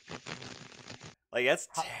 Like that's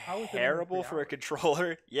How is it only terrible 3 for a hours?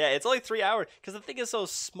 controller. Yeah, it's only 3 hours because the thing is so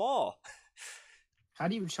small. How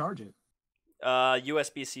do you charge it?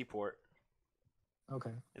 USB-C port.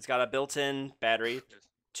 Okay. It's got a built-in battery,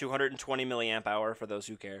 220 milliamp hour for those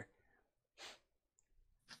who care.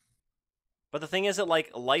 But the thing is, it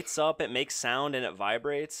like lights up, it makes sound, and it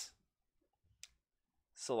vibrates.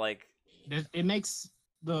 So like, It makes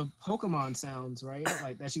the Pokemon sounds, right?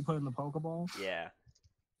 Like that you put in the Pokeball, yeah,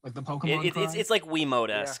 like the Pokemon. cry? it's like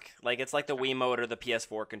Wiimote-esque. Like it's like the Wiimote or the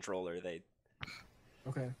PS4 controller. They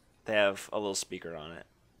have a little speaker on it.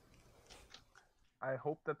 I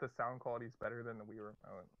hope that the sound quality is better than the Wii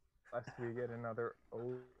Remote, lest we get another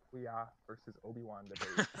Ouya versus Obi-Wan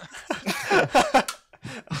debate.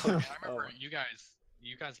 I remember you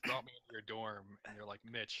guys brought me into your dorm and you're like,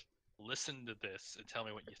 Mitch, listen to this and tell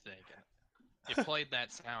me what you think. And you played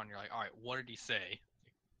that sound. You're like, all right, what did he say?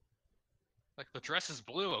 Like, the dress is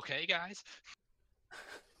blue, okay, guys?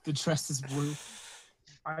 The dress is blue.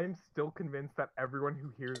 I'm still convinced that everyone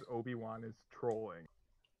who hears Obi-Wan is trolling.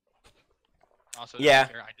 Also, Yeah.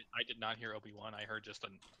 I did not hear Obi-Wan. I heard just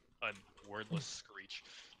a wordless screech.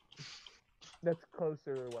 That's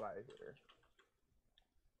closer to what I hear.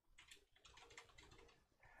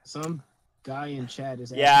 Some guy in chat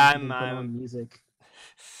is Yeah, asking if we I'm- put I'm- on music.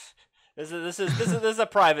 This is a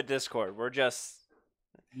private Discord. We're just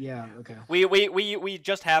Yeah. Okay. we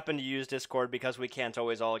just happen to use Discord because we can't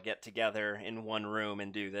always all get together in one room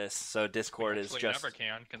and do this. So Discord is Actually, just never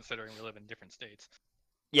can, considering we live in different states.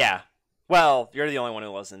 yeah. Well, you're the only one who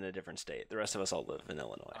lives in a different state. The rest of us all live in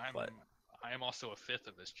Illinois. But I am also a fifth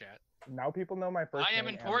of this chat. Now people know my first I am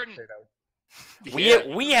name and important. straight out.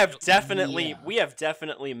 we have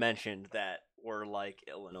definitely mentioned that we're like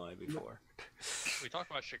Illinois before. We talk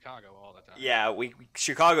about Chicago all the time. Yeah,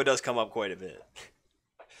 Chicago does come up quite a bit,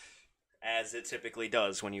 as it typically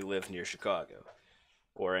does when you live near Chicago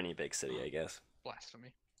or any big city, I guess.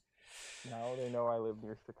 Blasphemy. Now they know I live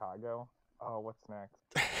near Chicago. Oh, what's next?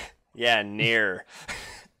 Yeah, near.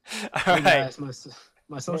 All Hey right. guys,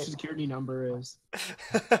 my social security number is.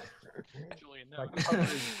 Julian, My no. cover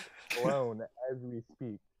is blown as we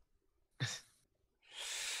speak.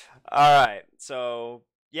 All right. So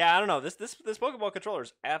yeah, I don't know. This Pokeball controller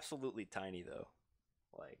is absolutely tiny though.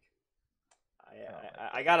 Like,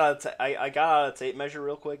 I got out a tape measure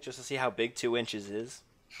real quick just to see how big 2 inches is.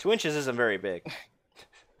 2 inches isn't very big.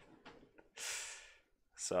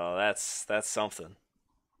 So that's something.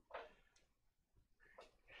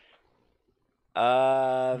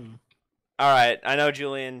 All right. I know,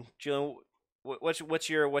 Julian. What's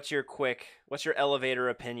your elevator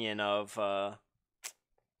opinion of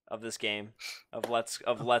this game of Let's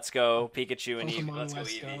Go Pikachu and Eevee? Pokemon Let's Go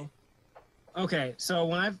Let's Eevee. Go. Okay,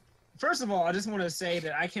 so first of all, I just want to say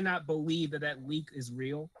that I cannot believe that leak is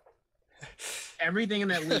real. Everything in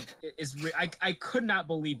that leak is real. I could not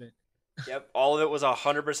believe it. Yep, all of it was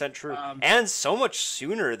 100% true, and so much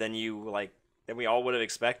sooner than we all would have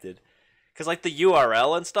expected. Because like the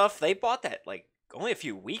URL and stuff, they bought that like only a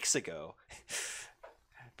few weeks ago,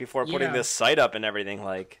 before putting this site up and everything.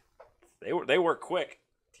 Like they were quick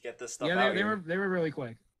to get this stuff out. Yeah, they were really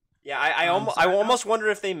quick. Yeah, I almost wonder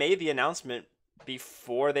if they made the announcement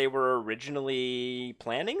before they were originally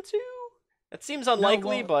planning to. It seems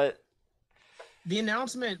unlikely, but the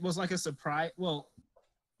announcement was like a surprise. Well,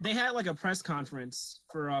 they had like a press conference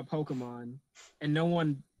for Pokemon, and no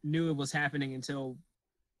one knew it was happening until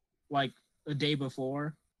like a day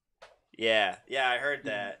before. Yeah, I heard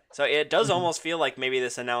that. So it does almost feel like maybe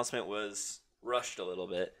this announcement was rushed a little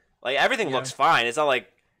bit. Like everything looks fine. It's not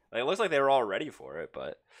like it looks like they were all ready for it,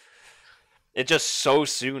 but it just so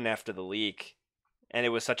soon after the leak, and it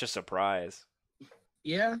was such a surprise.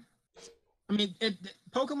 Yeah. I mean, the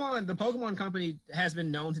Pokemon Company has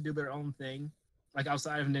been known to do their own thing, like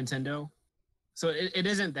outside of Nintendo. So it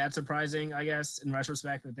isn't that surprising, I guess, in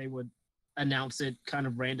retrospect, that they would announce it kind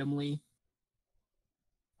of randomly.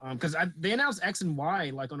 Because they announced X and Y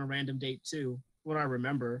like on a random date too, what I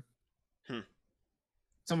remember.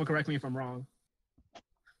 Someone correct me if I'm wrong.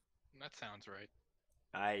 That sounds right.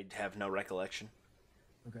 I have no recollection.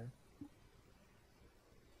 Okay.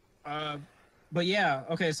 But yeah,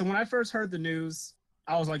 okay. So when I first heard the news,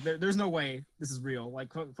 I was like, "There's no way this is real."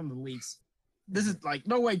 Like from the leaks, this is like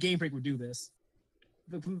no way Game Freak would do this.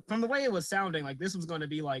 From the way it was sounding, like this was going to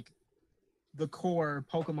be like the core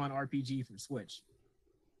Pokemon RPG for Switch.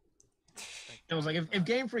 It was like if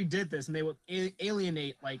Game Freak did this, and they would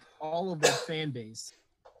alienate like all of their fan base.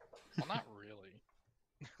 Well, not really.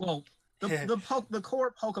 Well, the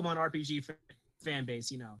core Pokemon RPG fan base,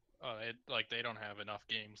 you know. They don't have enough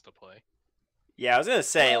games to play. Yeah, I was gonna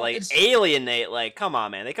say, alienate, like, come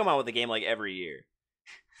on, man. They come out with a game, like, every year.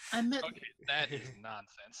 I meant... Okay, that is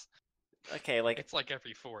nonsense. Okay, like... It's like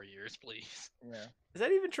every 4 years, please. Yeah. Is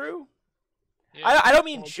that even true? Yeah. I don't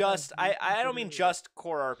mean just... I don't mean just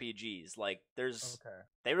core RPGs. Like, there's... Okay.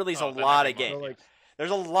 They release a lot of games. So, like,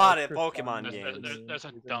 there's a lot of Pokemon games. There's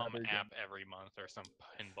a dumb app every month, or some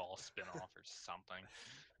pinball spin-off or something.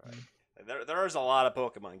 Right. There's a lot of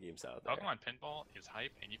Pokemon games out there. Pokemon Pinball is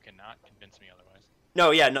hype, and you cannot convince me otherwise.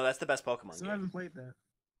 No, that's the best Pokemon game. I haven't played that.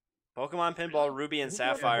 Pokemon Pinball Ruby and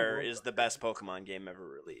Sapphire is the best Pokemon game ever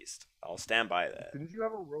released. I'll stand by that. Didn't you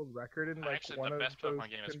have a world record in like one of those Pokemon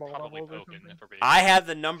game is probably Pokken. I had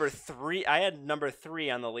the number 3. I had number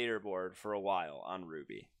 3 on the leaderboard for a while on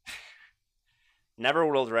Ruby. Never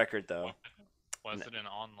world record though. Was it an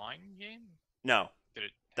online game? No. Did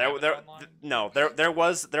it? There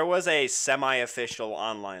was a semi-official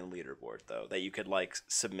online leaderboard though that you could like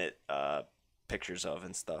submit pictures of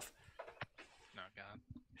and stuff. No, God.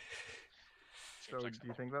 So do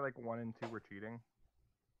you think that like 1 and 2 were cheating?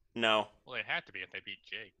 No. Well, they had to be if they beat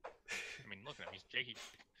Jake. I mean, look at him. He's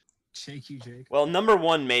Jakey. Jake. Well, number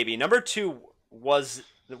 1 maybe. Number 2 was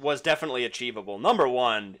definitely achievable. Number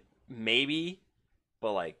 1 maybe,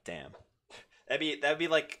 but like damn, that'd be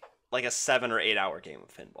like a 7 or 8 hour game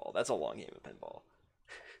of pinball. That's a long game of pinball.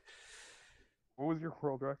 What was your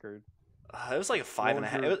world record? It was like a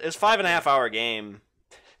 5.5. It was 5.5 hour game,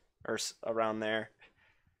 or around there.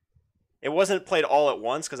 It wasn't played all at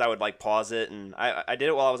once because I would like pause it, and I did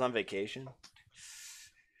it while I was on vacation.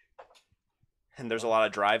 And there's a lot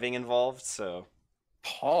of driving involved, so.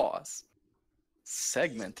 Pause.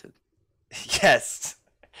 Segmented. Yes,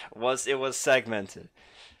 it was segmented.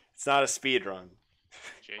 It's not a speed run.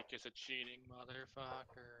 Jake is a cheating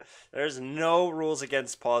motherfucker. There's no rules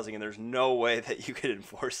against pausing, and there's no way that you could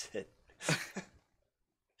enforce it.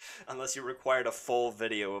 Unless you required a full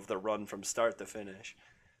video of the run from start to finish.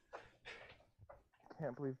 I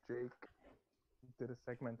can't believe Jake did a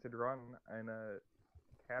segmented run in a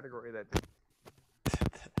category that did...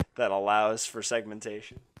 that allows for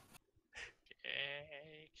segmentation.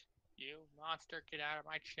 Jake, you monster, get out of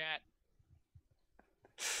my chat.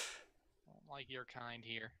 I don't like your kind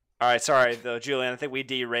here. All right, sorry though, Julian. I think we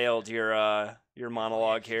derailed your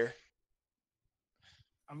monologue here.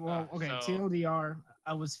 Well, okay, so... TLDR.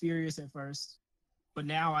 I was furious at first, but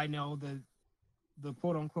now I know the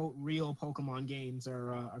quote unquote real Pokemon games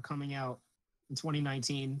are coming out in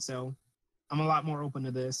 2019. So I'm a lot more open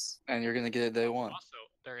to this. And you're gonna get it day one. Also,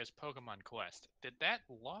 there is Pokemon Quest. Did that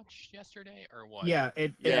launch yesterday or what? Yeah,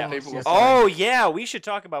 it Oh yeah, we should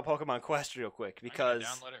talk about Pokemon Quest real quick because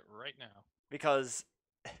download it right now. Because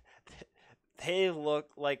they look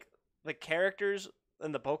like the characters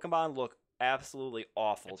and the Pokemon look absolutely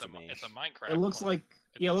awful to me. It's a Minecraft. It looks like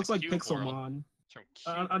it looks like Pixelmon.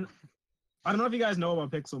 I don't know if you guys know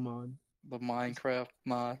about Pixelmon. The Minecraft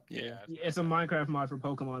mod, yeah. It's a Minecraft mod for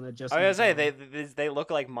Pokemon that just. I was gonna say they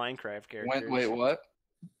look like Minecraft characters. Wait, what?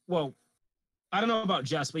 Well, I don't know about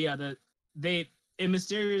just, but yeah, it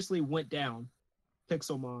mysteriously went down.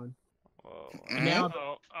 Pixelmon. Whoa. And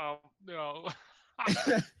now no.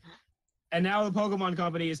 And now the Pokemon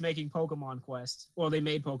Company is making Pokemon Quest. Well, they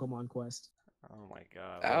made Pokemon Quest. Oh my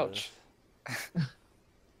god. Ouch.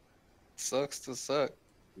 Sucks to suck.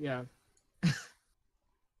 Yeah.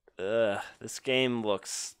 This game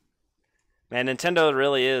looks. Man, Nintendo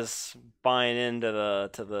really is buying into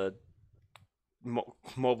the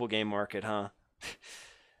mobile game market, huh?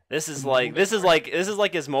 This is like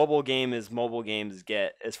as mobile game as mobile games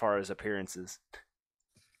get as far as appearances.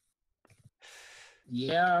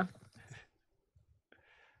 Yeah.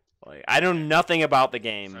 Like I know nothing about the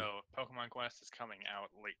game. So Pokemon Quest is coming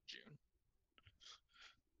out late June.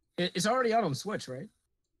 It's already out on Switch, right?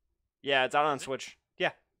 Yeah, it's out on Switch.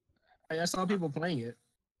 Yeah. I saw people playing it.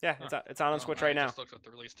 Yeah, it's out on Switch right now. I just looked up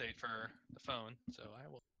the release date for the phone, so I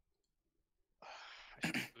will. I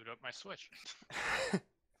should boot up my Switch.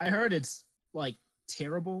 I heard it's like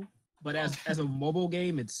terrible, but as a mobile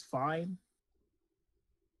game, it's fine.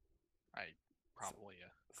 I probably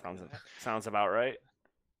sounds about right.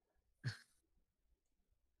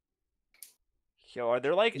 Yo, are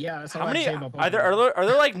there like how many are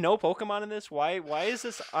there like no Pokemon in this? Why is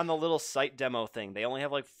this on the little site demo thing? They only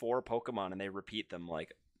have like 4 Pokemon and they repeat them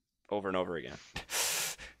like over and over again.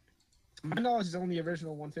 My knowledge is only the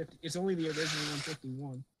original 150. It's only the original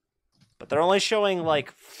 151. But they're only showing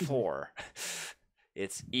like 4.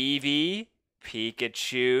 It's Eevee,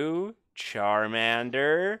 Pikachu,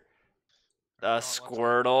 Charmander,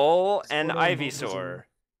 Squirtle, and Ivysaur.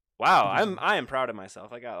 Wow, I am proud of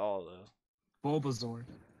myself. I got all of those. Bulbasaur.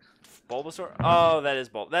 Bulbasaur? Oh, that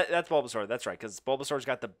is that's Bulbasaur. That's right, because Bulbasaur's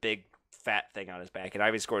got the big fat thing on his back, and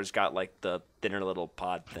Ivysaur's got like the thinner little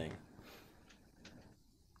pod thing.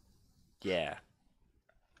 Yeah.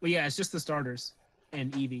 Well, yeah, it's just the starters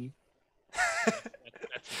and Eevee.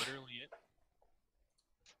 That's literally it.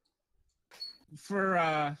 For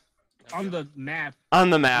on the map.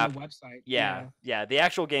 On the map. On the website. Yeah. The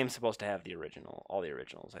actual game's supposed to have all the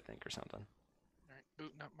originals, I think, or something. All right,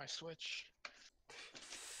 booting up my Switch.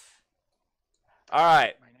 All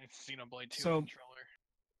right. My nice Xenoblade 2 controller.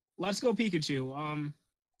 Let's go Pikachu.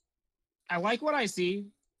 I like what I see.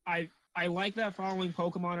 I like that following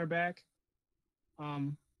Pokemon are back.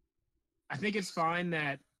 I think it's fine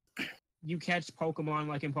that you catch Pokemon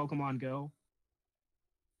like in Pokemon Go,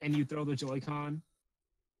 and you throw the Joy-Con.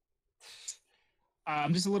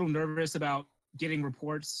 I'm just a little nervous about getting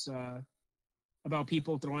reports about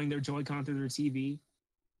people throwing their Joy-Con through their TV.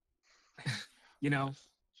 You know.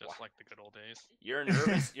 Just like the good old days. You're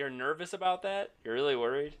nervous. You're nervous about that? You're really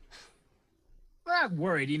worried? I'm not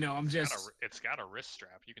worried. You know, I'm just. It's got a wrist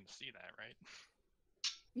strap. You can see that, right?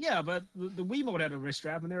 Yeah, but the Wiimote had a wrist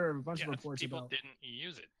strap, and there are a bunch of reports people about. Didn't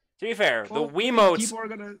use it. To be fair, Well, the Wiimotes. People are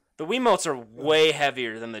gonna. The Wiimotes are way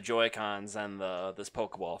heavier than the Joy-Cons and this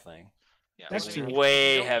Pokeball thing. Yeah, that's true.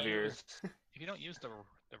 Way heavier. If you don't use the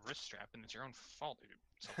wrist strap, then it's your own fault if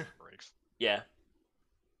something breaks. Yeah.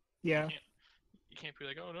 Yeah. You can't be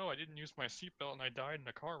like, oh no, I didn't use my seatbelt and I died in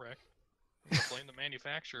a car wreck. I'm gonna blame the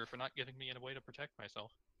manufacturer for not giving me a way to protect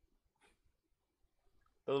myself.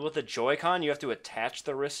 But with the Joy-Con, you have to attach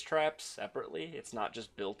the wrist strap separately. It's not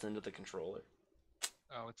just built into the controller.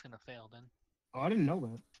 Oh, it's gonna fail then. Oh, I didn't know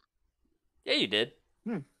that. Yeah, you did.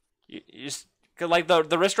 You just cause like the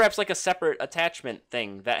wrist strap's like a separate attachment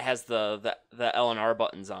thing that has the L and R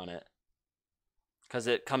buttons on it. Cause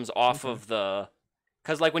it comes off of the.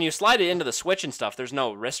 Cause like when you slide it into the Switch and stuff, there's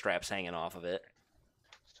no wrist straps hanging off of it.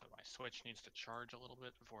 So my Switch needs to charge a little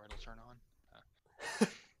bit before it'll turn on.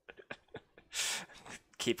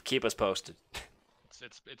 Keep us posted.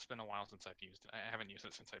 It's been a while since I've used it. I haven't used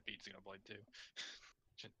it since I beat Xenoblade 2.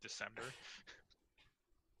 December.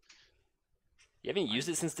 You haven't used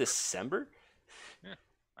it since December? Yeah.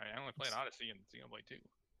 I only played Odyssey and Xenoblade 2.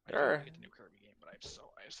 I Sure. get the new Kirby game, but I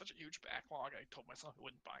have such a huge backlog. I told myself I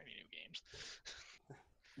wouldn't buy any new games.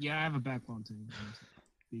 Yeah, I have a backlog too.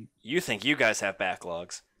 You think you guys have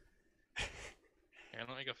backlogs? Here,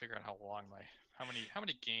 let me go figure out how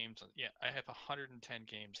many games. Yeah, I have 110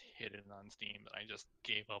 games hidden on Steam that I just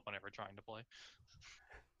gave up on ever trying to play.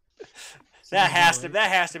 That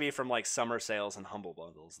has to be from like summer sales and humble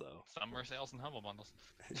bundles, though. Summer sales and humble bundles.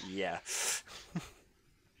 Yeah.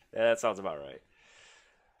 Yeah, that sounds about right.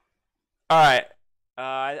 All right.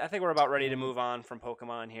 I think we're about ready to move on from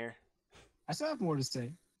Pokemon here. I still have more to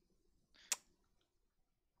say.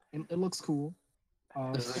 It looks cool.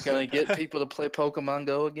 Is it gonna get people to play Pokemon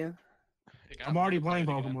Go again? I'm already playing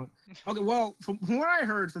Pokemon. Okay, well, from what I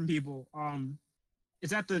heard from people, is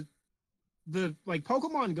that the like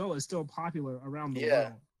Pokemon Go is still popular around the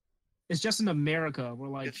world. It's just in America where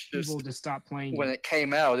like people just stopped playing. When it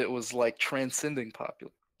came out, it was like transcending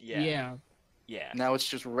popular. Yeah. Now it's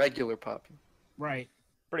just regular popular. Right.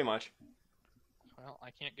 Pretty much. Well, I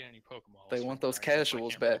can't get any Pokemon. They want those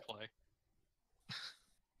casuals back. Really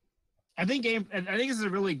I think this is a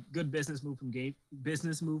really good business move from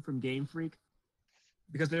Game Freak,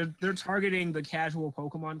 because they're targeting the casual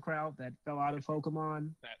Pokemon crowd that fell out of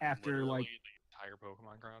Pokemon after like the entire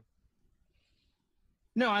Pokemon crowd.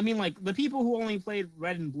 No, I mean like the people who only played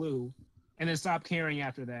Red and Blue and then stopped caring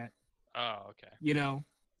after that. Oh, okay. You know.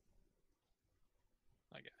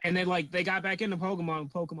 And then like they got back into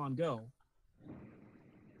Pokemon Go.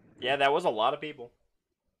 Yeah, that was a lot of people.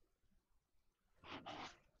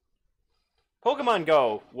 Pokemon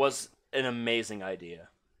Go was an amazing idea.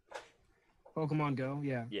 Pokemon Go,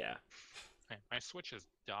 yeah. Yeah. Hey, my Switch is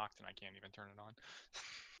docked and I can't even turn it on.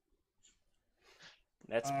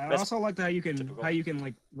 I also like how you can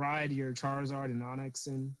like ride your Charizard and Onix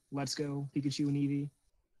and Let's Go, Pikachu and Eevee.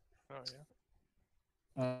 Oh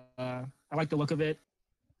yeah. I like the look of it.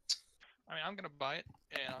 I mean, I'm gonna buy it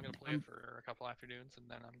and I'm gonna play it for a couple afternoons, and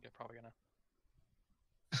then I'm probably gonna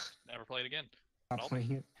never play it again. Stop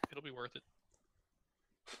playing it. It'll be worth it.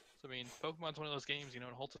 So, I mean, Pokemon's one of those games, it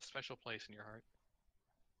holds a special place in your heart.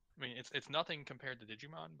 I mean, it's nothing compared to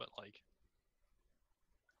Digimon, but like,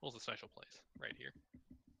 holds a special place right here.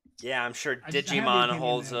 Yeah, I'm sure Digimon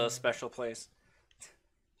holds a special place.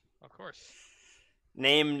 Of course.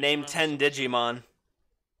 Name 10 Digimon.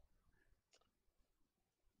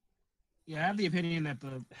 Yeah, I have the opinion that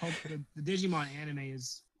the Digimon anime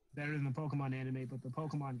is better than the Pokemon anime, but the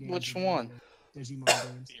Pokemon games. Which one? Digimon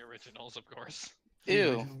games. The originals, of course.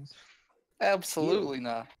 Ew. Absolutely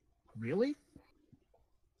not. Really?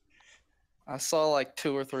 I saw like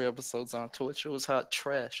 2 or 3 episodes on Twitch. It was hot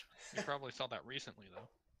trash. You probably saw that recently, though.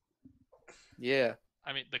 Yeah.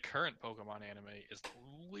 I mean, the current Pokemon anime is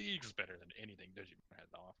leagues better than anything Digimon has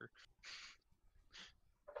to offer.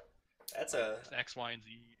 That's a X, Y, and Z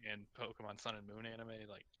and Pokemon Sun and Moon anime,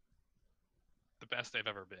 like the best they've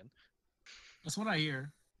ever been. That's what I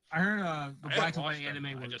hear. I heard the Black and White anime.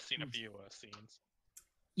 I just seen a few scenes.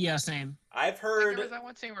 Yeah, same. I've heard. There was that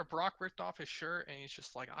one scene where Brock ripped off his shirt and he's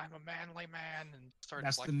just like, "I'm a manly man," and started.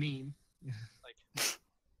 That's the meme. Like,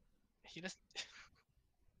 he just.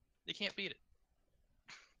 You can't beat it.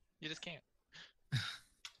 You just can't.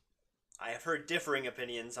 I have heard differing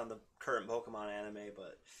opinions on the current Pokemon anime,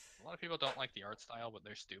 but a lot of people don't like the art style, but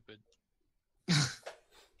they're stupid. The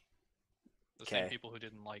same people who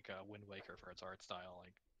didn't like Wind Waker for its art style,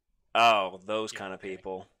 like. Oh, those kind of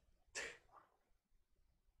people.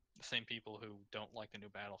 The same people who don't like the new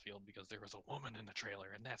Battlefield because there was a woman in the trailer,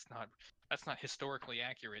 and that's not historically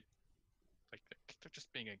accurate. Like, they're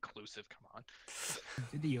just being inclusive. Come on.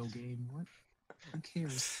 Video game. What? Who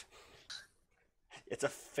cares? It's a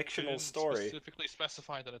fictional story. Specifically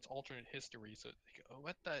specify that it's alternate history. So,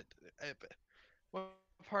 what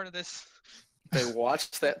part of this? They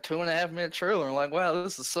watched that 2.5-minute trailer and like, wow,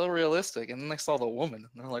 this is so realistic. And then they saw the woman,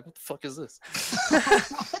 and they're like, what the fuck is this?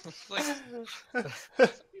 Like, some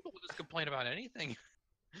people will just complain about anything.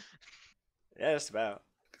 Yeah, just about.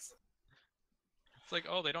 It's like,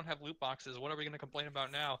 oh, they don't have loot boxes. What are we going to complain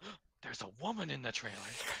about now? There's a woman in the trailer.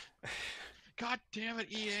 God damn it,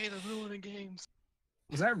 EA, they're ruining games.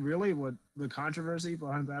 Was that really what the controversy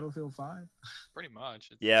behind Battlefield 5? Pretty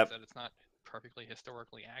much. Yeah. That it's not perfectly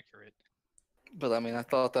historically accurate. But I mean, I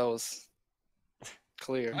thought that was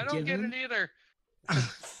clear. I don't get it either. I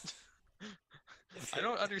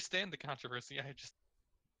don't understand the controversy.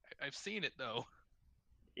 I've seen it though.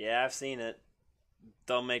 Yeah, I've seen it.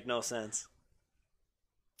 Don't make no sense.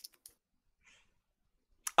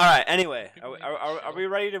 All right. Anyway, are we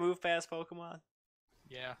ready to move past Pokemon?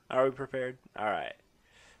 Yeah. Are we prepared? All right.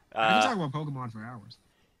 I can talk about Pokemon for hours.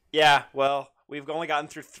 Yeah. Well, we've only gotten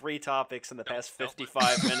through 3 topics in the past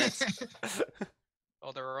 55 minutes.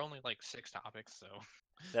 Well, there are only like 6 topics, so.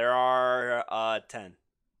 There are 10.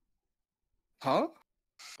 Huh?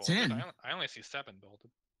 10. I only see 7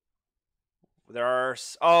 bolted. There are.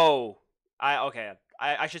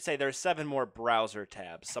 I should say there's 7 more browser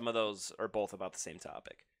tabs. Some of those are both about the same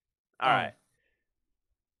topic. All right.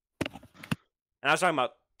 And I was talking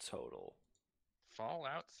about total.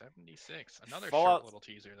 Fallout 76, another Fallout... short little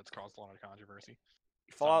teaser that's caused a lot of controversy.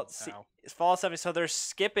 Fallout 70. So they're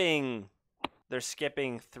skipping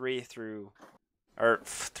 5 through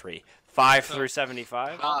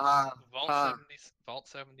 75. Vault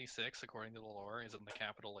 76, according to the lore, is in the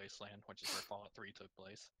capital Wasteland, which is where Fallout 3 took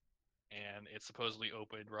place, and it supposedly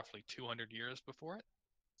opened roughly 200 years before it.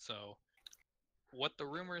 So, what the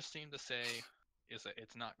rumors seem to say is that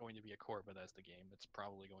it's not going to be a core Bethesda game. It's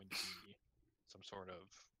probably going to be some sort of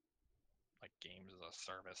like games as a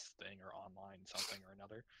service thing or online something or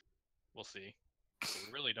another. We'll see.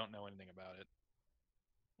 We really don't know anything about it.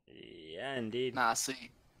 Yeah, indeed. Nah,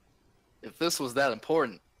 see, if this was that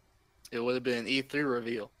important, it would have been an E3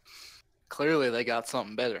 reveal. Clearly, they got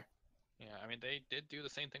something better. Yeah, I mean, they did do the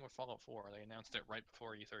same thing with Fallout 4. They announced it right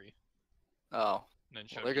before E3. Oh,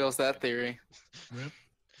 well, there goes that theory. Yep.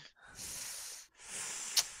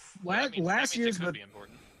 Last year's could be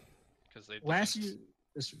important because last year.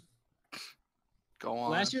 Go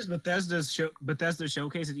on. Last year's Bethesda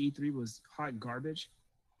showcase at E3 was hot garbage.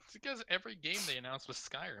 It's because every game they announced was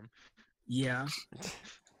Skyrim. Yeah.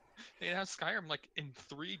 They announced Skyrim like in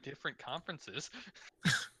 3 different conferences.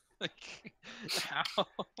 Like, how?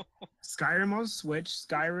 Skyrim on Switch,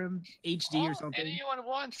 Skyrim HD or something. Anyone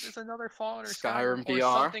wants is another Fallout or Skyrim or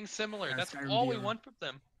VR. something similar. Yeah, That's Skyrim all we VR. want from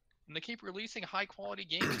them. And they keep releasing high quality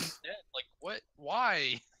games instead. Like, what?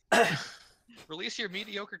 Why? Release your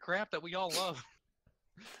mediocre crap that we all love.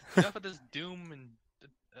 Enough of this Doom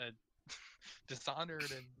and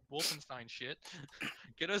Dishonored and Wolfenstein shit.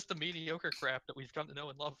 Get us the mediocre crap that we've come to know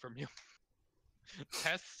and love from you.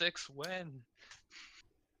 Test 6 when?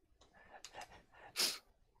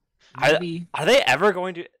 Maybe. Are they ever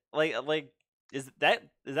going to like? Is that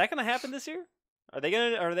going to happen this year? Are they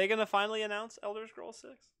gonna finally announce Elder Scrolls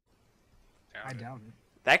 6? I doubt it.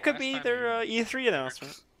 That could Last be time their they- E3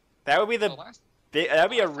 announcement. That would be the big.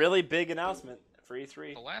 That'd be a really big announcement for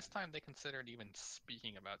E3. The last time they considered even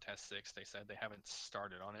speaking about Test 6, they said they haven't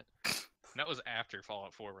started on it. And that was after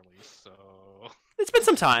Fallout 4 release, so... It's been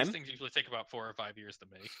some These time. things usually take about 4 or 5 years to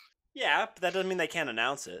make. Yeah, but that doesn't mean they can't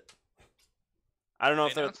announce it. I don't know They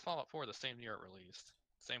if they're announced Fallout 4 the same year it released.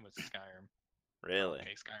 Same with Skyrim. really.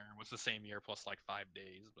 Okay, Skyrim was the same year plus like 5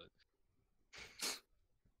 days, but...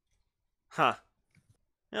 Huh.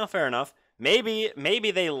 Well, fair enough. Maybe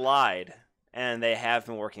they lied and they have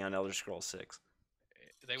been working on Elder Scrolls 6.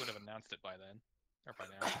 They would have announced it by then. Or by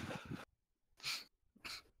now.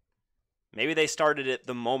 Maybe they started it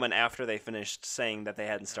the moment after they finished saying that they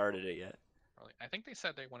hadn't started it yet. Probably. I think they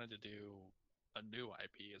said they wanted to do a new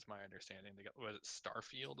IP, is my understanding. They got, was it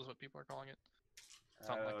Starfield is what people are calling it?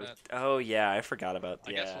 Something like that. Oh yeah, I forgot about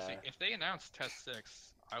I guess we'll see. If they announce Test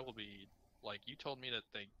 6, I will be like, you told me that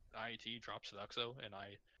the IET dropped Suduxo, and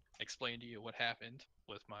I explained to you what happened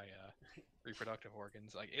with my reproductive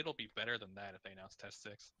organs. Like, it'll be better than that if they announce Test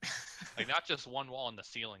 6. Like, not just one wall in the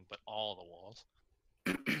ceiling, but all the walls.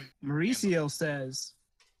 Mauricio says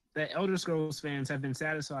that Elder Scrolls fans have been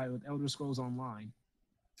satisfied with Elder Scrolls Online.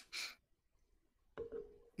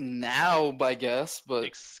 Now, I guess, but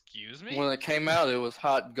Excuse me? when it came out, it was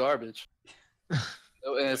hot garbage. And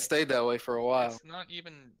it stayed that way for a while. It's not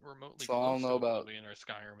even remotely So I don't close know to about- Oblivion or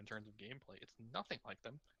Skyrim in terms of gameplay. It's nothing like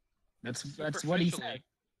them. That's what he Superficially-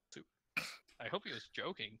 said. I hope he was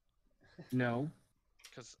joking, No.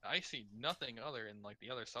 because I see nothing other in like the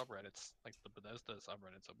other subreddits, like the Bethesda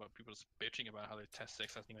subreddits, about people just bitching about how their Test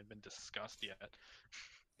 6 hasn't even been discussed yet.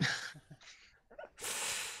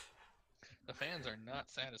 The fans are not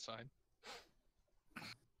satisfied.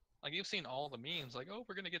 Like, you've seen all the memes, like, oh,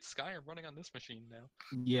 we're gonna get Skyrim running on this machine now.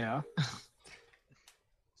 Yeah.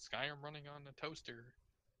 Skyrim running on the toaster.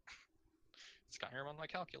 Skyrim on my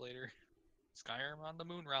calculator. Skyrim on the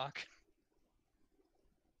moon rock.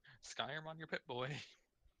 Skyrim on your Pip-Boy.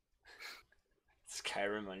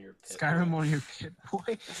 Skyrim on your pit. Skyrim on your Pit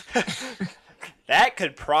Boy. That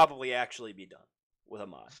could probably actually be done with a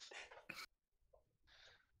mod.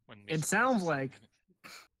 When It Mr. sounds Krabs- like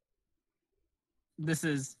this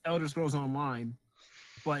is Elder Scrolls Online,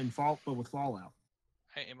 but with Fallout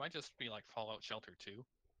Hey, it might just be like Fallout Shelter 2.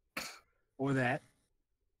 or that.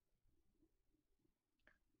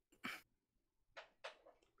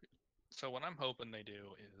 So what I'm hoping they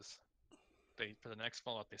do is, for the next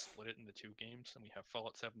Fallout, they split it into 2 games, and we have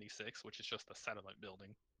Fallout 76, which is just the settlement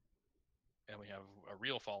building, and we have a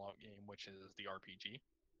real Fallout game, which is the RPG.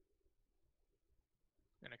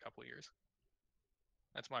 In a couple years.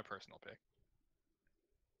 That's my personal pick.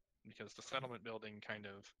 Because the settlement building kind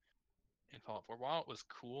of, in Fallout 4, while it was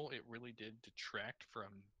cool, it really did detract from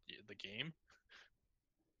the game. It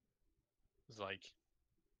was like,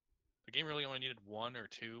 the game really only needed 1 or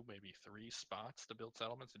 2, maybe 3 spots to build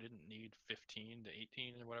settlements. It didn't need 15 to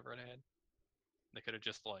 18 or whatever it had. They could have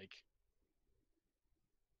just, like,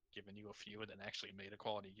 given you a few and then actually made a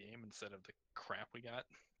quality game instead of the crap we got.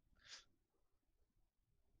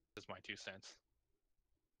 Is my 2 cents.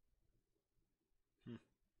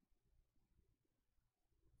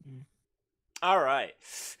 All right.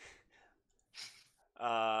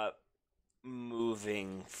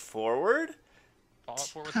 Moving forward, Fallout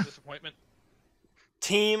 4 was a disappointment.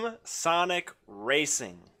 Team Sonic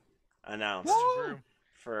Racing announced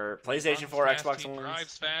for PlayStation 4, Fast, Xbox he One.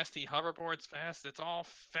 drives fast, he hoverboards fast, it's all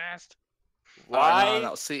fast. Why?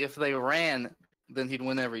 No. See, if they ran, then he'd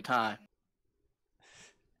win every time.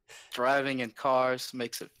 Driving in cars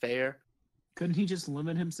makes it fair. Couldn't he just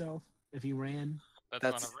limit himself if he ran? That's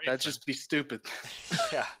not a race. That'd just be stupid.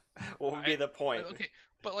 Yeah. What would be the point? Okay,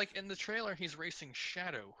 but like in the trailer, he's racing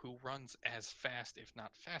Shadow, who runs as fast, if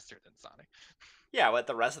not faster, than Sonic. Yeah, what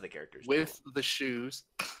the rest of the characters do. With the shoes.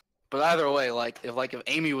 But either way, if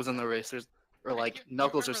Amy was in the race, or like You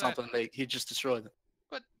Knuckles or remember that- something, he'd just destroy them.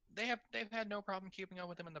 But they've had no problem keeping up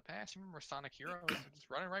with them in the past. You remember Sonic Heroes? Just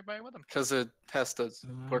running right by with them. Because it has to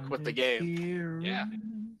work with the game. Yeah,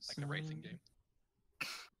 like a racing game.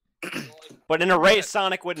 But in a race,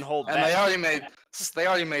 Sonic wouldn't hold And back. they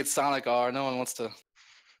already made Sonic R. No one wants to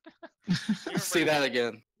see that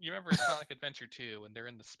again. You remember Sonic Adventure 2 when they're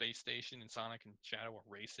in the space station and Sonic and Shadow are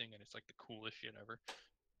racing and it's like the coolest shit ever?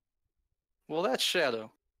 Well, that's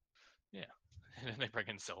Shadow. Yeah. And then they bring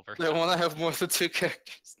in Silver. They want to have more than 2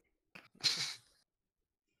 characters.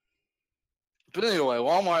 But anyway,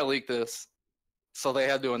 Walmart leaked this, so they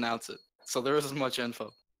had to announce it. So there isn't much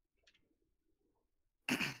info.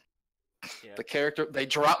 Yeah. The character, they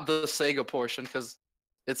dropped the Sega portion because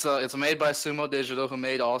it's made by Sumo Digital, who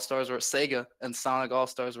made All-Stars Sega and Sonic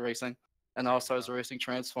All-Stars Racing and All-Stars Racing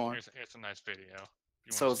Transform. Here's a nice video.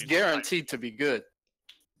 So it's guaranteed to be good.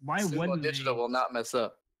 Why Sumo wouldn't Digital will not mess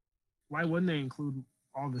up. Why wouldn't they include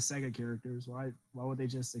all the Sega characters? Why would they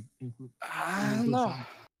just include? I don't know.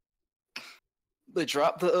 They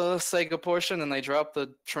dropped the Sega portion and they dropped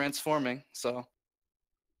the transforming. So.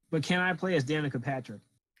 But can I play as Danica Patrick?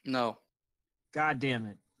 No. God damn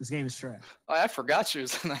it! This game is trash. Oh, I forgot she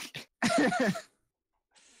was in that game.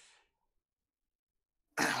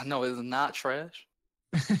 No, it is not trash.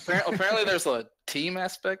 Apparently, there's a team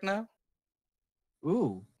aspect now.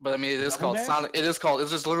 Ooh. But I mean, it is Double called Dash? Sonic. It's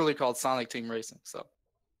just literally called Sonic Team Racing. So.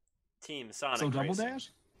 Team Sonic So Double Racing. Dash?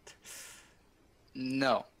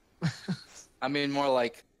 No. I mean, more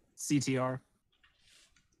like CTR.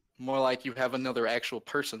 More like you have another actual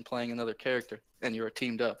person playing another character, and you're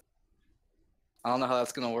teamed up. I don't know how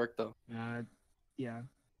that's gonna work though. Yeah.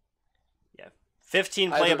 15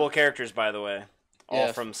 playable characters, by the way, all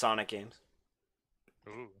Yeah. from Sonic games.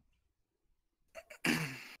 Ooh.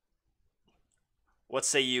 What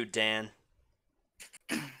say you, Dan?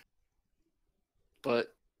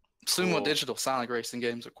 But Sumo Cool. Digital Sonic Racing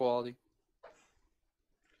games are quality.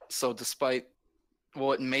 So despite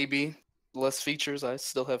what may be less features, I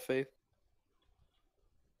still have faith.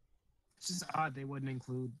 It's just odd they wouldn't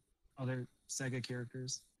include other Sega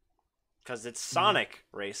characters. Because it's Sonic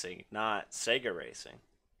Racing, not Sega Racing.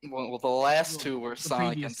 Well, the last two were The Sonic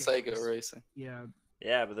and previous Sega games. Racing. Yeah.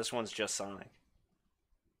 Yeah, but this one's just Sonic.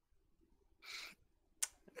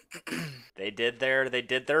 They did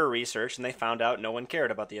their research and they found out no one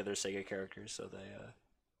cared about the other Sega characters, so they're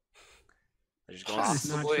just going. That's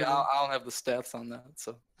not Possibly, true. I don't have the stats on that.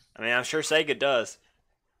 So I mean, I'm sure Sega does.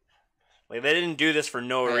 Like they didn't do this for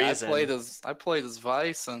no Hey, reason. I played as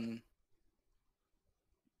Vice and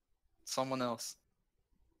someone else.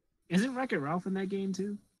 Isn't Wreck-It Ralph in that game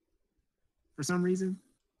too? For some reason?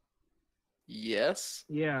 Yes.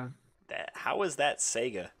 Yeah. How is that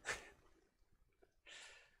Sega?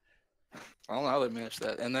 I don't know how they managed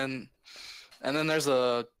that. And then there's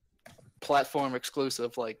a platform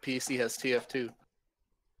exclusive, like PC has TF2.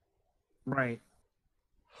 Right.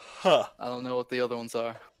 Huh. I don't know what the other ones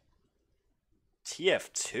are.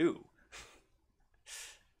 TF2.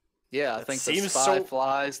 Yeah, I That think the seems Spy so-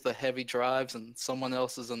 flies, the heavy drives, and someone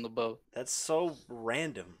else is in the boat. That's so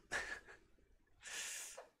random.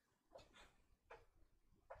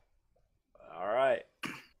 All right.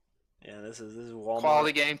 Yeah, this is Walmart.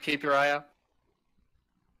 Quality game, keep your eye out.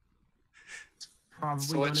 Probably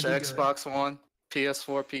Switch, gonna be good. Xbox One,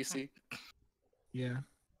 PS4, PC. Yeah.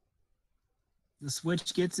 The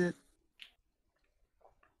Switch gets it.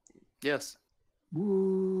 Yes.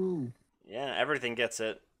 Woo. Yeah, everything gets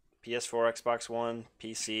it. PS4, Xbox One,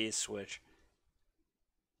 PC, Switch.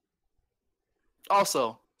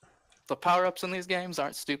 Also, the power-ups in these games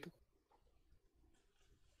aren't stupid.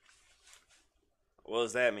 What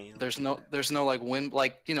does that mean? There's no like wind,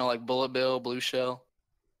 like like Bullet Bill, Blue Shell.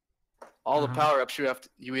 All the Uh-huh. power-ups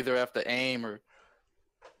you either have to aim or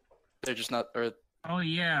they're just not. Or Oh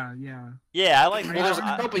yeah, yeah. Yeah, I like well, there's a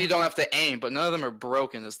I, couple you don't have to aim, but none of them are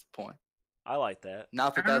broken. Is the point? I like that.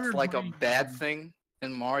 Not that I that's remember like a playing, bad thing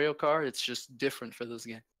in Mario Kart. It's just different for this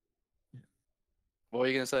game. Yeah. What were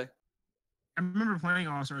you gonna say? I remember playing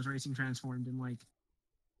All Stars Racing Transformed and like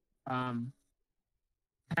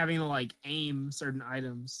having to like aim certain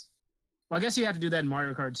items. Well, I guess you have to do that in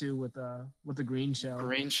Mario Kart too with the green shell.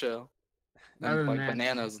 Green Shell, Other and than like that-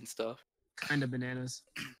 bananas and stuff. Kind of bananas.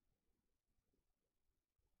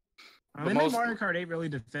 I But mean, most- Mario Kart ain't really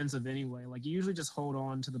defensive anyway. Like you usually just hold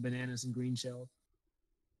on to the bananas and green shell.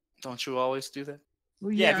 Don't you always do that?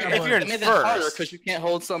 Well, Yeah, if but- you're in They made that harder first. because you can't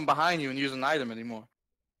hold something behind you and use an item anymore.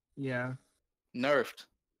 yeah. Nerfed.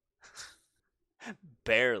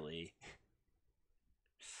 Barely.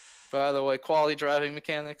 By the way, quality driving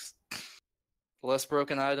mechanics, less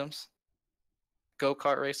broken items.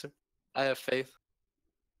 Go-kart racer. I have faith.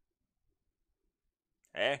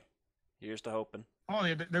 Hey, here's to hoping. Oh,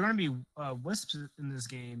 they're going to be wisps in this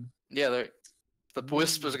game. Yeah, the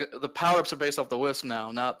wisps. The power-ups are based off the wisp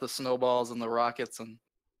now, not the snowballs and the rockets and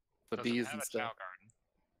the Does bees it have and a stuff. Chow Garden?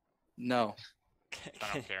 No.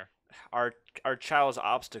 I don't care. Are Chow's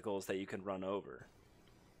obstacles that you can run over.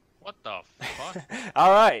 What the fuck?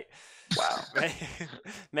 All right. Wow.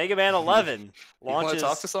 Mega Man 11 You want launches. to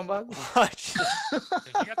talk to somebody?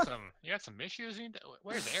 You got some issues.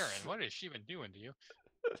 Where's Erin? What is she been doing to you?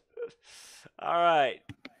 All right.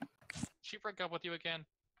 She broke up with you again?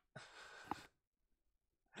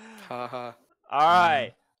 Haha. All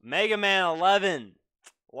right. Mega Man 11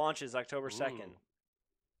 launches October 2nd. Ooh.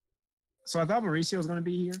 So I thought Mauricio was going to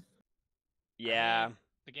be here. Yeah.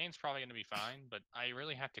 The game's probably going to be fine, but I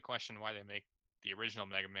really have to question why they make the original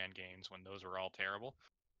Mega Man games when those were all terrible.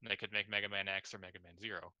 They could make Mega Man X or Mega Man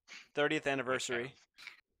 0. 30th anniversary.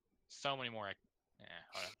 So many more.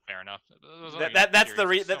 Fair enough.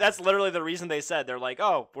 That's literally the reason they said. They're like,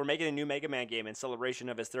 oh, we're making a new Mega Man game in celebration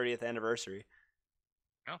of his 30th anniversary.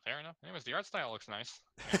 No, fair enough. Anyways, the art style looks nice.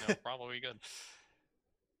 Probably good.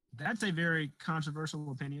 That's a very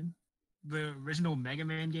controversial opinion. The original Mega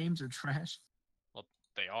Man games are trash. Well,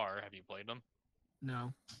 they are. Have you played them?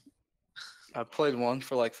 No. I played one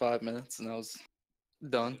for like 5 minutes and I was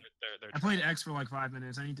done. They're I played X for like 5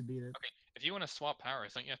 minutes. I need to beat it. Okay, if you want to swap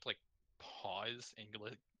powers, don't you have to like pause and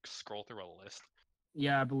like scroll through a list?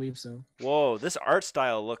 Yeah, I believe so. Whoa, this art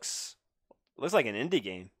style looks like an indie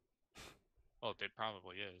game. Well, it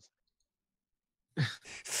probably is.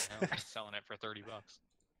 Selling it for $30.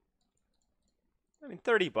 I mean,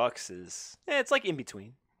 $30 is it's like in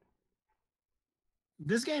between.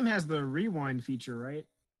 This game has the rewind feature, right?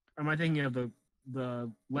 Or am I thinking of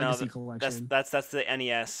the Legacy collection? That's the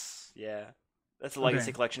NES. Yeah, that's the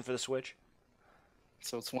Legacy collection for the Switch.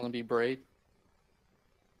 So it's want to be Braid.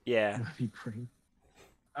 Yeah. That'd be great.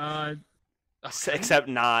 Except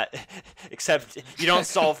not. Except you don't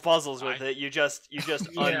solve puzzles with it. You just Yeah,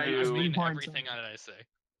 undo. you just rewind everything on it. I say.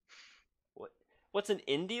 What's an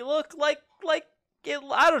indie look like?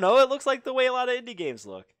 I don't know. It looks like the way a lot of indie games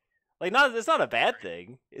look. Like it's not a bad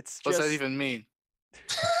thing. It's just. What's that even mean?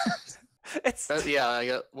 It's. Yeah, I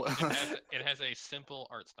got. It has a simple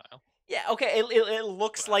art style. Yeah. Okay. It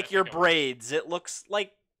looks like your braids. It looks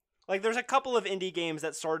like there's a couple of indie games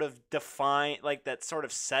that sort of define that sort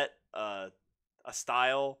of set a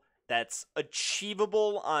style that's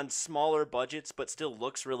achievable on smaller budgets but still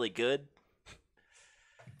looks really good.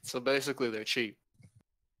 So basically, they're cheap.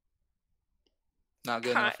 Not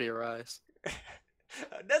good enough for your eyes.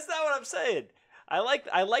 That's not what I'm saying. I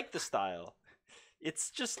like the style. It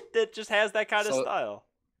just has that kind of style.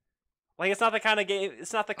 Like it's not the kind of game.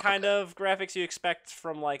 It's not the kind of graphics you expect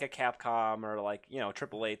from like a Capcom or like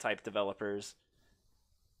AAA type developers.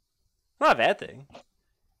 Not a bad thing,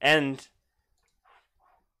 and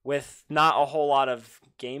with not a whole lot of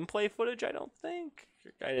gameplay footage, I don't think.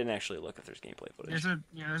 I didn't actually look if there's gameplay footage.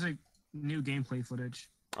 There's a new gameplay footage.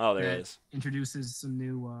 Oh, there is. Introduces some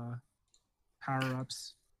new power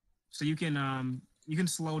ups, so you can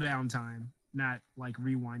slow down time, not like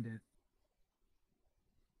rewind it,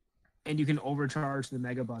 and you can overcharge the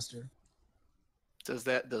Mega Buster. Does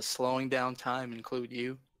slowing down time include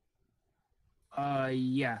you?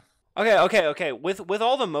 Yeah. Okay. With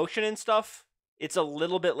all the motion and stuff, it's a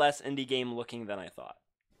little bit less indie game looking than I thought.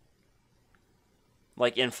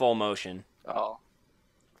 Like in full motion. Oh.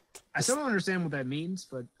 I still don't understand what that means,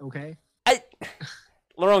 but okay.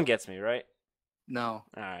 Laron gets me, right? No.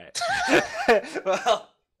 All right. Well,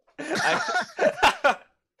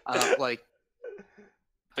 like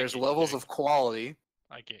there's levels of quality.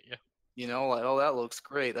 I get you. You know, like that looks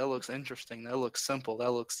great. That looks interesting. That looks simple.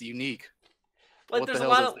 That looks unique. Like there's a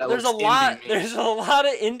lot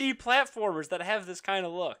of indie platformers that have this kind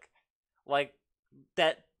of look, like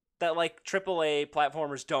that like AAA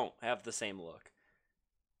platformers don't have the same look.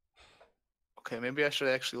 Okay, maybe I should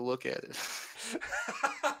actually look at it.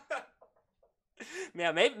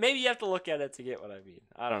 Yeah, maybe you have to look at it to get what I mean.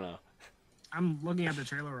 I don't know. I'm looking at the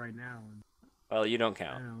trailer right now. And well, you don't I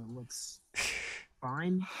count. don't know, it looks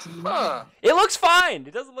fine to me. It looks fine.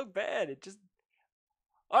 It doesn't look bad. It just.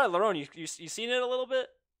 All right, Laron, you seen it a little bit?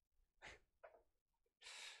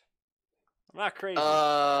 I'm not crazy.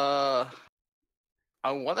 I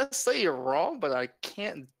want to say you're wrong, but I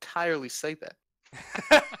can't entirely say that.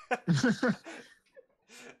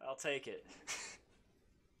 I'll take it.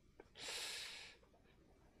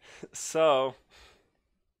 So,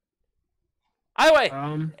 anyway,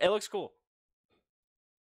 it looks cool.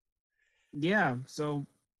 Yeah, so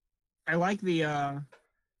I like the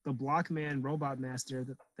Blockman Robot Master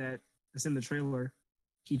that is in the trailer.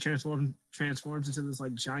 he transforms into this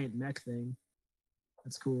like giant mech thing.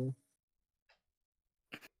 That's cool.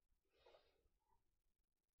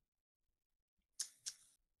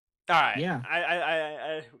 All right.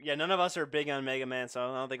 Yeah. Yeah. None of us are big on Mega Man, so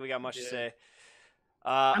I don't think we got much to say.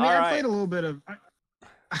 I mean, I played a little bit of.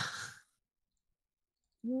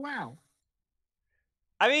 Wow.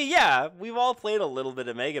 I mean, yeah, we've all played a little bit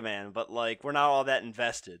of Mega Man, but like, we're not all that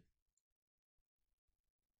invested.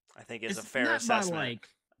 I think is a fair assessment.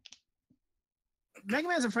 Mega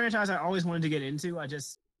Man's a franchise I always wanted to get into. I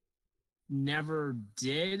just never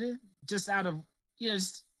did. Just out of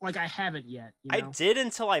just like I haven't yet. You know? I did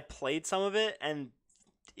until I played some of it, and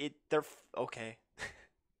they're okay.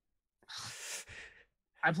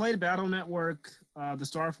 I played Battle Network, the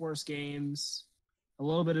Star Force games, a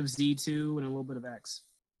little bit of Z2, and a little bit of X.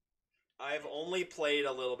 I've only played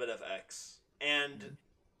a little bit of X, and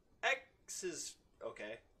X is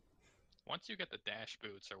okay. Once you get the dash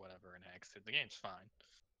boots or whatever in X, the game's fine.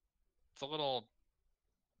 It's a little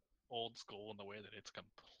old school in the way that it's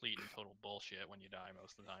complete and total bullshit when you die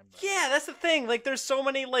most of the time. But... Yeah, that's the thing. Like, there's so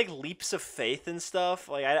many like leaps of faith and stuff.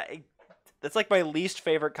 Like, that's like my least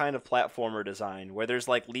favorite kind of platformer design, where there's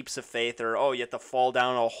like leaps of faith, or you have to fall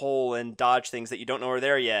down a hole and dodge things that you don't know are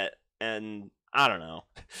there yet, and I don't know.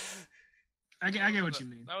 I get what you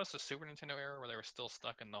mean. That was the Super Nintendo era where they were still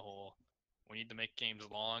stuck in the whole, we need to make games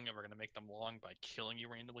long, and we're going to make them long by killing you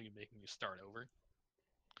randomly and making you start over.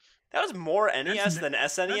 That was more NES than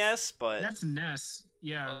SNES, but... That's NES,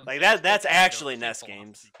 yeah. Like, that's actually NES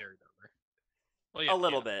games. Well, yeah, a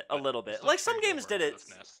little bit. Like, some games did it...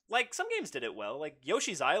 Like, some games did it well. Like,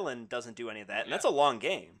 Yoshi's Island doesn't do any of that, and that's a long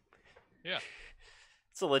game. Yeah.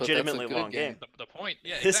 It's a legitimately long game. The point,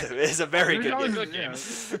 yeah, exactly. It's a very good game.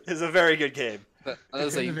 It's a very good game. That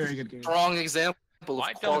is a very good game. Strong example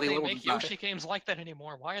Why of quality don't they little make Yoshi games like that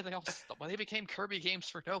anymore? Why are they all... Why they became Kirby games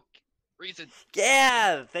for no reason?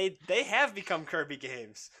 Yeah, they have become Kirby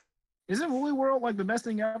games. Isn't Woolly World like the best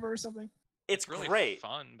thing ever or something? It's really great.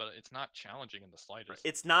 Fun, but it's not challenging in the slightest.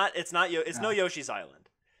 It's no Yoshi's Island.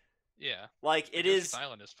 Yeah. Like it is. Yoshi's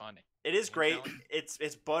Island is fun. It is great.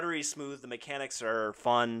 It's buttery smooth. The mechanics are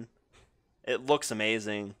fun. It looks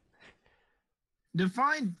amazing.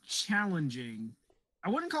 Define challenging. I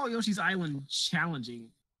wouldn't call Yoshi's Island challenging.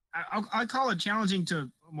 I call it challenging to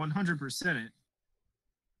 100% it.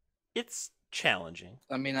 It's challenging.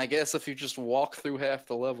 I mean, I guess if you just walk through half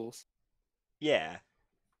the levels. Yeah.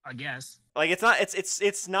 I guess. Like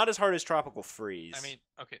it's not as hard as Tropical Freeze. I mean,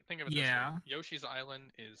 okay, think of it this way. Yoshi's Island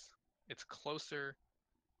it's closer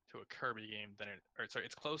to a Kirby game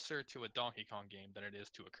it's closer to a Donkey Kong game than it is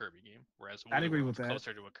to a Kirby game. Whereas I'd agree with that.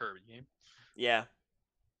 Closer to a Kirby game. Yeah.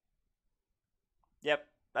 Yep.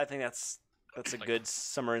 I think that's a good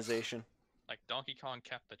summarization. Like Donkey Kong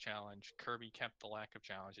kept the challenge, Kirby kept the lack of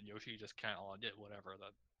challenge, and Yoshi just kind of did whatever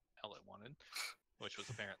the hell it wanted, which was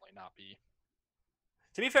apparently not be.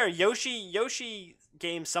 To be fair, Yoshi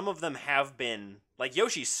games, some of them have been like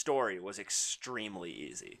Yoshi's Story was extremely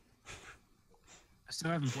easy. I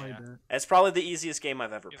still haven't played that. It's probably the easiest game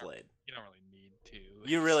I've ever played. You don't really need to.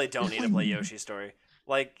 You really don't need to play Yoshi's Story.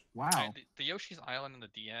 Like wow, the Yoshi's Island and the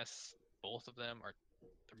DS, both of them they're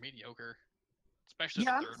mediocre. Especially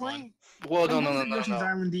yeah, the third I'm playing. Well, no. Yoshi's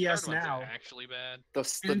Island DS the third now. One's actually bad.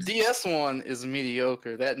 The DS one is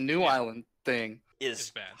mediocre. That new island thing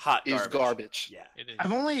is bad. Hot garbage. Is garbage. Yeah, it is.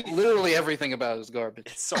 I've only literally everything about it is garbage.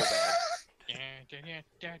 It's so bad.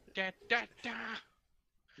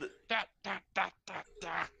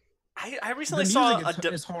 I recently saw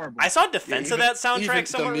it's horrible. I saw Defense of that soundtrack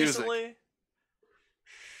somewhere recently.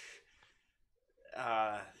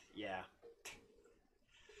 Yeah.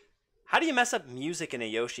 How do you mess up music in a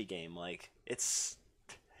Yoshi game? Like it's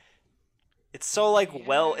so like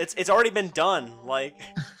it's already been done. Like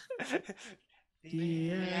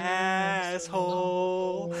the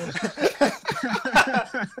asshole.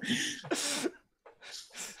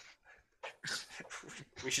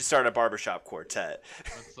 We should start a barbershop quartet.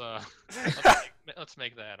 Let's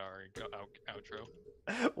make that our outro.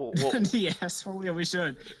 The asshole. Yeah, we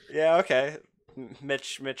should. Yeah. Okay.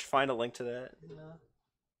 Mitch, find a link to that.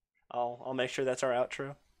 I'll make sure that's our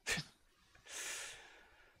outro.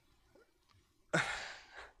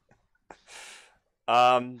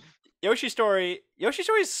 Yoshi's Story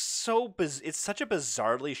is it's such a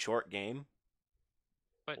bizarrely short game.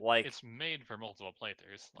 But like it's made for multiple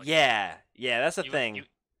playthroughs. Like, yeah, that's the thing.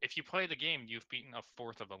 If you play the game, you've beaten a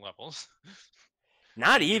fourth of the levels.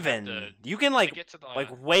 Not even. You can like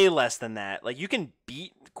way less than that. Like you can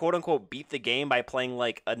quote unquote beat the game by playing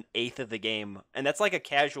like an eighth of the game, and that's like a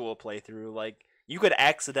casual playthrough. Like you could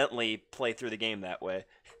accidentally play through the game that way.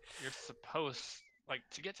 You're supposed like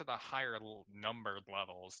to get to the higher numbered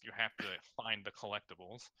levels, you have to find the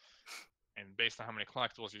collectibles, and based on how many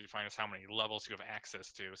collectibles you find is how many levels you have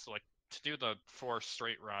access to. So like to do the 4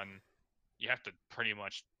 straight run, you have to pretty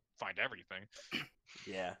much find everything.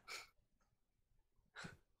 Yeah.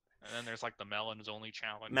 And then there's like the Melons Only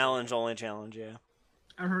challenge. Melons Only challenge, yeah.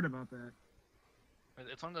 I heard about that.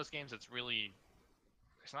 It's one of those games that's really,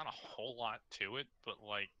 there's not a whole lot to it, but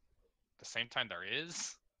like at the same time there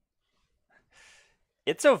is.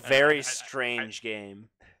 It's a very strange game.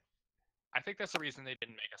 I think that's the reason they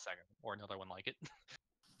didn't make a second or another one like it.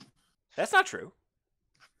 That's not true.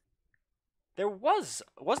 There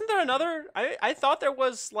wasn't there another? I thought there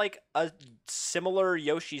was like a similar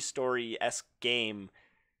Yoshi Story-esque game.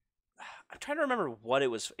 I'm trying to remember what it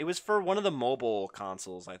was. It was for one of the mobile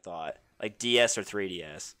consoles, I thought, like DS or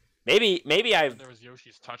 3DS. Maybe I've. There was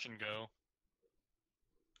Yoshi's Touch and Go.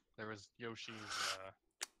 There was Yoshi's.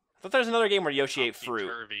 I thought there was another game where Yoshi ate fruit.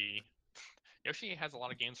 Curvy. Yoshi has a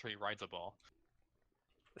lot of games where he rides a ball.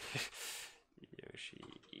 Yoshi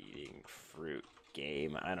eating fruit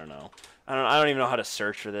game. I don't know. I don't even know how to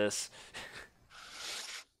search for this.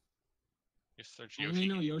 You search Yoshi. I only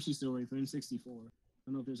know Yoshi Story for N64. I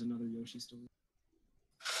don't know if there's another Yoshi Story.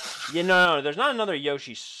 Yeah, no, there's not another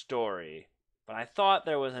Yoshi Story, but I thought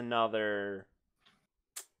there was another.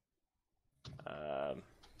 I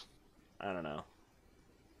don't know.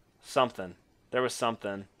 Something. There was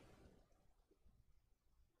something.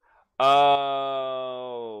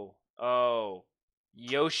 Oh,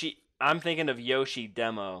 Yoshi. I'm thinking of Yoshi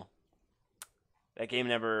Demo. That game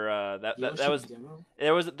never. That was. Demo?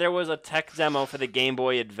 There was a tech demo for the Game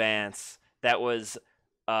Boy Advance that was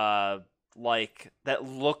like that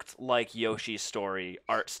looked like Yoshi's Story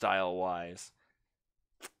art style wise,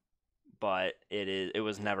 but it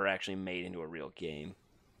was never actually made into a real game.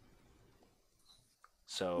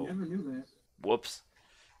 So. Never knew that. Whoops.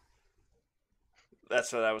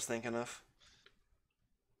 That's what I was thinking of.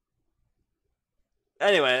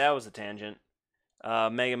 Anyway, that was a tangent.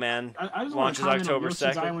 Mega Man I just launches October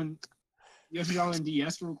 2nd. Yoshi's Island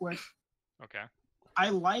DS real quick. Okay. I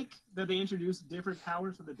like that they introduced different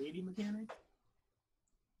powers for the dating mechanic.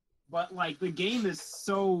 But like the game is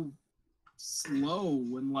so slow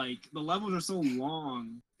and like the levels are so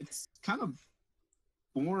long. It's kind of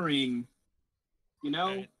boring. You know?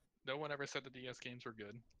 Okay. No one ever said the DS games were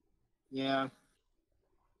good. Yeah.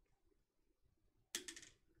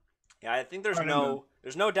 Yeah, I think there's no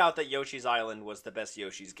doubt that Yoshi's Island was the best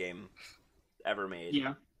Yoshi's game ever made.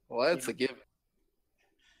 Yeah. Well, that's a given.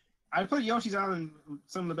 I put Yoshi's Island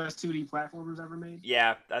some of the best 2D platformers ever made.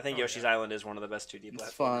 Yeah, I think Yoshi's Island is one of the best 2D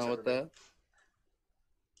platformers. Fine with that.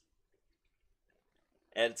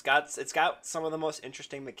 And it's got some of the most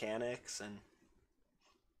interesting mechanics, and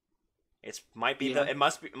it might be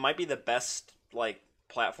the best like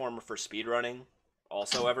platformer for speedrunning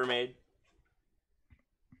also ever made.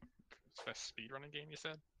 Best speedrunning game, you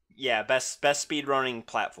said? Yeah, best speedrunning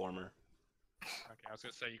platformer. Okay, I was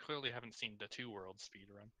gonna say you clearly haven't seen the 2 World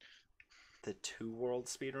speedrun. The 2 World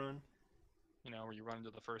speedrun? You know, where you run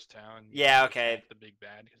into the first town. Yeah, okay. The big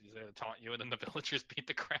bad because he's there to taunt you, and then the villagers beat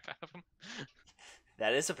the crap out of him.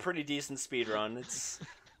 That is a pretty decent speedrun. It's.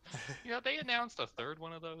 You know, they announced a 3rd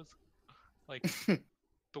one of those. Like,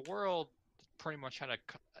 the world pretty much had a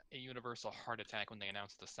universal heart attack when they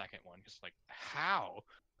announced the 2nd one. Because, like, how?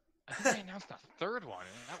 And then they announced a 3rd one.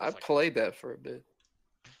 I played that for a bit.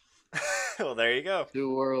 Well, there you go.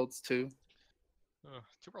 2 Worlds 2.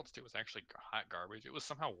 2 Worlds 2 was actually hot garbage. It was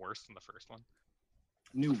somehow worse than the first one.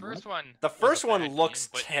 The first one looks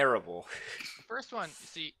terrible. The first one,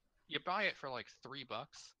 see, you buy it for like $3,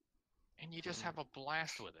 and you just have a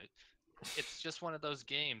blast with it. It's just one of those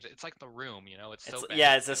games. It's like The Room, you know. It's so bad.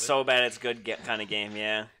 Yeah, it's a so bad it's good kind of game.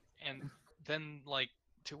 Yeah. And then like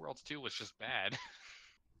 2 Worlds 2 was just bad.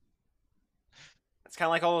 It's kind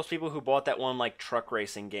of like all those people who bought that one like truck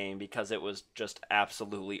racing game because it was just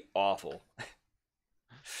absolutely awful.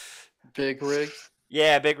 Big Rigs?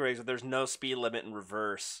 Yeah, Big Rigs, but there's no speed limit in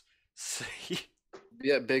reverse.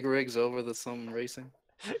 Yeah, Big Rigs over the some racing.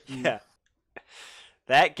 Yeah.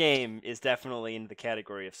 That game is definitely in the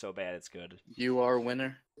category of so bad it's good. You are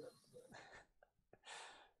winner.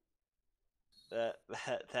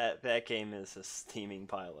 That game is a steaming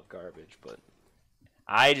pile of garbage, but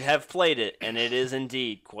I have played it, and it is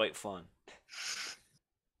indeed quite fun.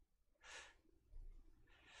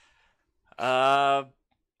 All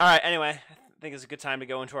right. Anyway, I think it's a good time to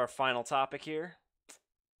go into our final topic here.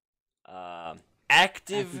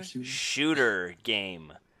 Active shooter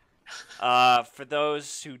game. For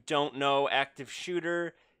those who don't know, active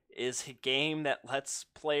shooter is a game that lets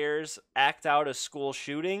players act out a school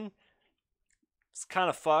shooting. it's kind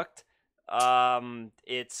of fucked.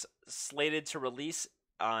 It's slated to release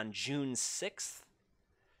on June 6th,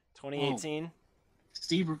 2018.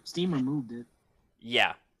 Steam removed it.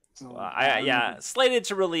 Yeah. So slated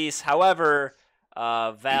to release. However,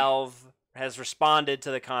 Valve has responded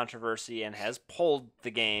to the controversy and has pulled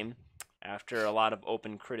the game after a lot of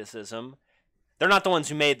open criticism. They're not the ones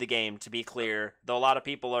who made the game, to be clear, though a lot of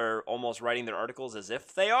people are almost writing their articles as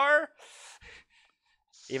if they are.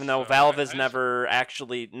 Even though Valve has never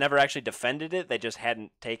actually defended it, they just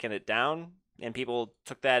hadn't taken it down, and people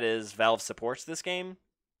took that as Valve supports this game.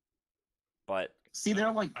 But see,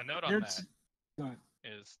 they're like a note on that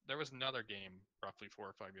is there was another game roughly 4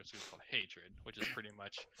 or 5 years ago called Hatred, which is pretty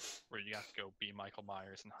much where you have to go be Michael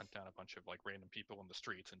Myers and hunt down a bunch of like random people in the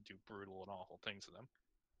streets and do brutal and awful things to them.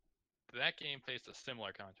 That game faced a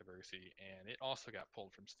similar controversy, and it also got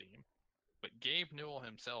pulled from Steam. But Gabe Newell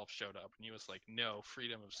himself showed up, and he was like, "No,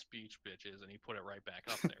 freedom of speech, bitches," and he put it right back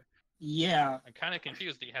up there. Yeah. I'm kind of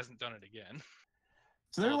confused he hasn't done it again.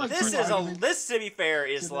 So they're like, this to be fair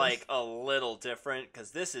is like a little different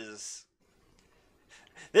because this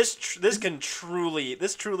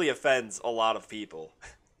truly offends a lot of people.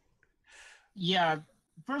 Yeah.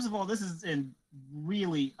 First of all, this is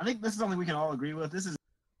I think this is something we can all agree with. This is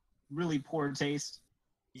really poor taste.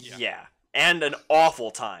 Yeah. And an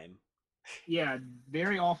awful time. Yeah,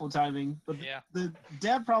 very awful timing. But the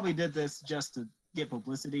dev probably did this just to get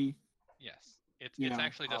publicity. Yes. It's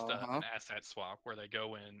actually just an asset swap where they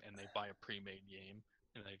go in and they buy a pre-made game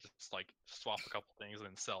and they just like swap a couple things and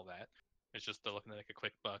then sell that. It's just they're looking to make a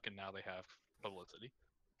quick buck and now they have publicity.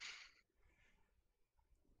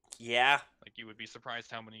 Yeah. Like you would be surprised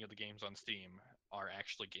how many of the games on Steam are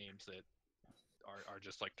actually games that are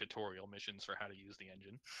just like tutorial missions for how to use the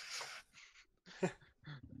engine.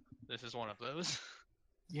 This is one of those.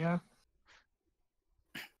 Yeah.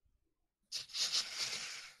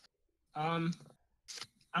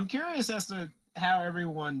 I'm curious as to how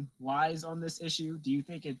everyone lies on this issue. Do you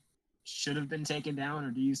think it should have been taken down,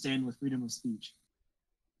 or do you stand with freedom of speech?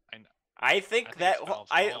 I think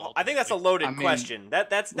that's a loaded question.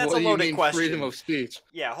 That's a loaded question. Freedom of speech.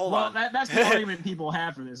 Yeah, hold on. That's the argument people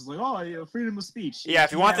have for this. It's like, oh, freedom of speech. Yeah,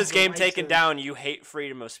 if you want this game taken down, you hate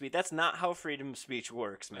freedom of speech. That's not how freedom of speech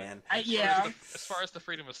works, man. Yeah. As far as the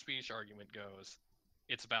freedom of speech argument goes,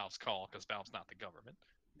 it's Valve's call because Valve's not the government.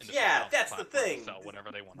 Yeah, that's the thing. Sell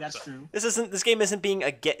whatever they want. That's to sell. true. This game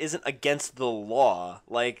isn't against the law.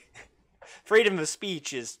 Like, freedom of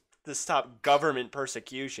speech is to stop government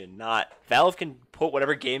persecution, not Valve can put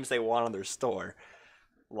whatever games they want on their store.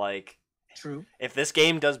 Like, true. If this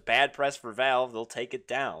game does bad press for Valve, they'll take it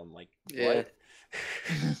down. Like, what?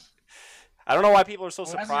 I don't know why people are so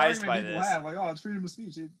surprised by this. Like, oh, it's freedom of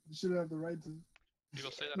speech. You should have the right to.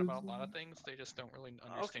 People say that about a lot of things. They just don't really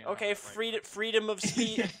understand. Okay, freedom of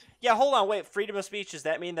speech. Yeah, hold on, wait. Freedom of speech. Does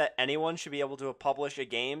that mean that anyone should be able to publish a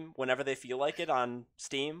game whenever they feel like it on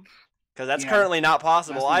Steam? Because that's currently not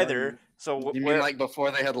possible either. So you mean like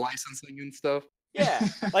before they had licensing and stuff? Yeah,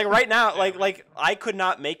 like right now, like I could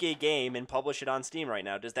not make a game and publish it on Steam right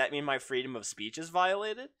now. Does that mean my freedom of speech is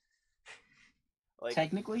violated? Like,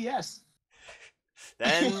 technically, yes.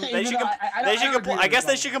 Then they should. I guess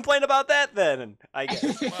they should complain about that then. I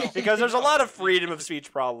guess because there's a lot of freedom of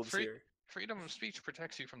speech problems here. Freedom of speech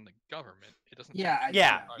protects you from the government. It doesn't. Yeah.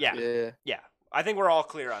 I think we're all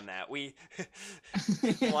clear on that. We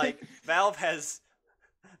like Valve has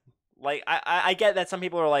like I get that some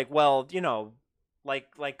people are like, well, you know,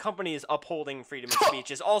 like companies upholding freedom of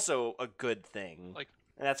speech is also a good thing. Like,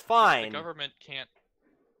 and that's fine. The government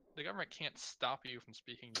can't stop you from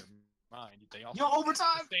speaking your mind. They also overtime.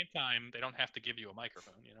 At the same time, they don't have to give you a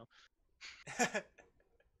microphone, you know.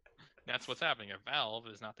 That's what's happening. If Valve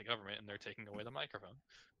is not the government and they're taking away the microphone.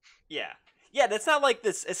 Yeah. That's not like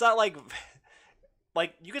this. It's not like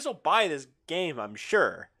you can still buy this game, I'm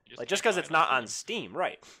sure. Like just because it's not on Steam,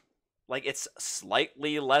 right? Like it's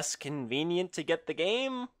slightly less convenient to get the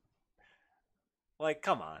game. Like,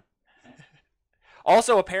 come on.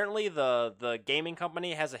 Also, apparently the gaming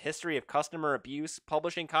company has a history of customer abuse,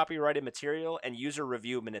 publishing copyrighted material, and user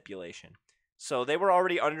review manipulation. So they were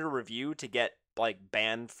already under review to get like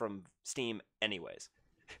banned from Steam anyways.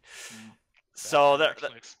 So that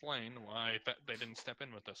actually explain why they didn't step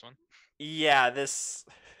in with this one. Yeah, this.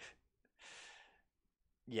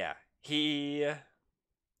 Yeah, he.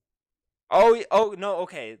 Oh no!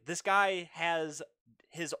 Okay, this guy has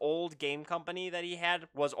his old game company that he had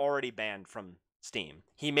was already banned from Steam.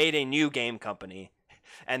 He made a new game company,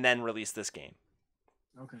 and then released this game.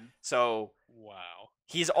 Okay. So. Wow.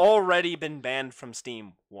 He's already been banned from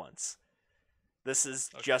Steam once. This is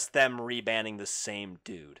just them rebanning the same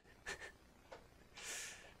dude.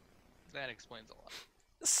 That explains a lot.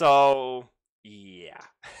 So, yeah.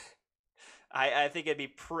 I think it'd be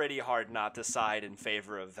pretty hard not to side in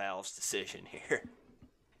favor of Valve's decision here.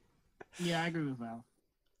 Yeah, I agree with Valve.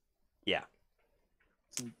 Yeah.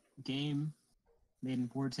 It's a game made in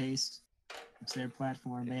poor taste. It's their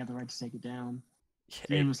platform. They have the right to take it down.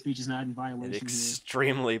 Freedom of speech is not in violation here.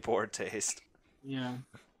 Extremely poor taste. Yeah.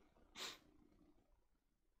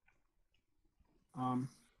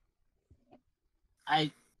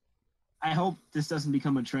 I hope this doesn't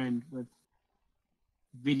become a trend with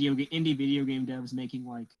indie video game devs making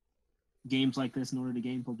like games like this in order to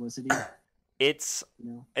gain publicity. It's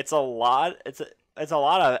a lot. It's a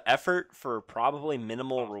lot of effort for probably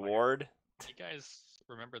minimal reward. You guys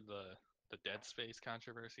remember the Dead Space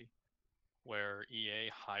controversy, where EA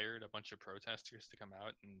hired a bunch of protesters to come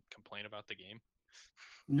out and complain about the game?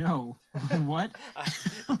 No. What?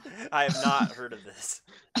 I have not heard of this.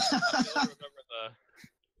 I don't remember the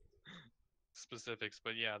specifics,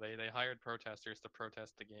 but yeah, they hired protesters to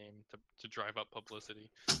protest the game to drive up publicity.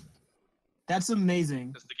 That's amazing.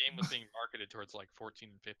 Because the game was being marketed towards like 14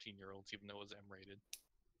 and 15-year-olds, even though it was M-rated.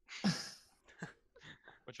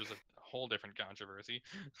 Which was a whole different controversy.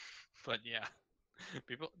 But yeah,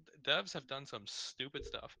 devs have done some stupid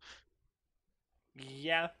stuff.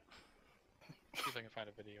 Yeah. See if I can find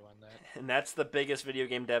a video on that. And that's the biggest video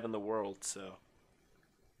game dev in the world, so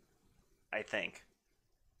I think.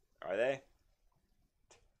 Are they?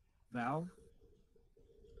 Valve?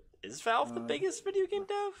 Is Valve the biggest video game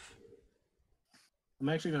dev? I'm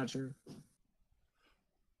actually not sure.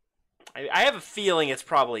 I have a feeling it's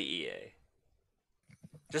probably EA.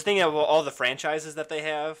 Just thinking of all the franchises that they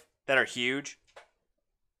have that are huge.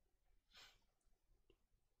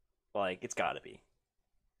 Like, it's gotta be.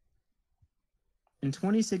 In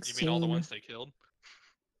 2016... You mean all the ones they killed?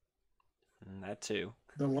 That too.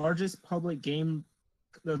 The largest public game...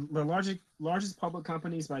 The largest public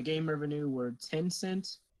companies by game revenue were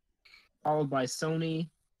Tencent, followed by Sony...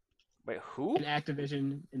 Wait, who? And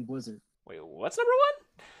Activision and Blizzard. Wait, what's number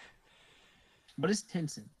one? What is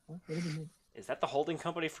Tencent? What do they mean? Is that the holding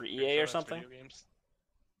company for EA or something? Games?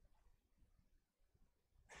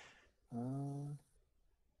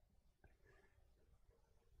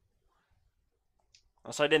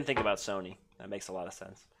 Also, I didn't think about Sony. That makes a lot of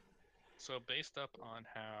sense. So based up on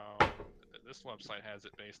how this website has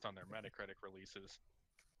it based on their Metacritic releases,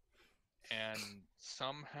 and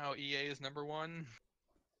somehow EA is number one,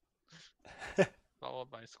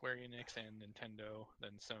 followed by Square Enix and Nintendo,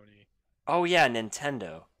 then Sony. Oh yeah,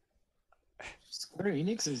 Nintendo. Square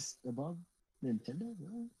Enix is above Nintendo?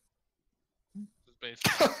 Really?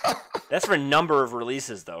 That's for number of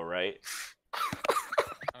releases, though, right?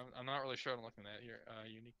 I'm not really sure. I'm looking at your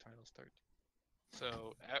unique title start.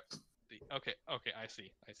 So, okay, I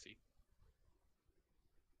see.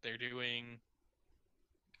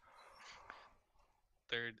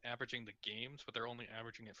 They're averaging the games, but they're only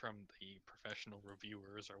averaging it from the professional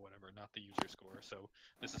reviewers or whatever, not the user score. So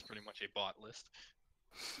this is pretty much a bot list.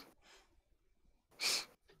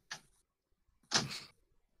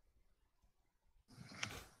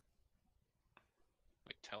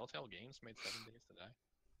 Wait, Telltale Games made 7 Days to Die?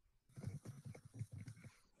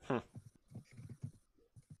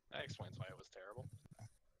 That explains why it was terrible.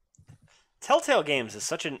 Telltale Games is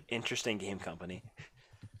such an interesting game company.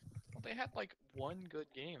 Well, they had like one good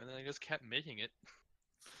game, and then they just kept making it.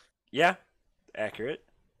 Yeah, accurate.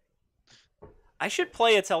 I should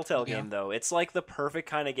play a Telltale game, though. It's like the perfect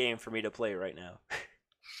kind of game for me to play right now.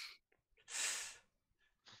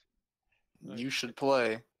 You should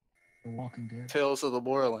play The Walking Dead. Tales of the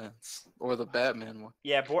Borderlands, or the Batman one.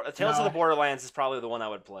 Yeah, Tales of the Borderlands is probably the one I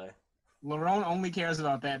would play. Lerone only cares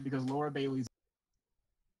about that because Laura Bailey's...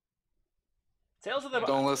 Tales of the...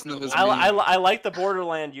 Don't listen to this. I like the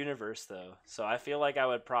Borderland universe, though, so I feel like I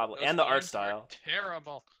would probably... And the art style.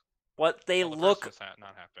 Terrible. What they look... First was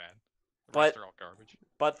not half bad. The But rest are all garbage.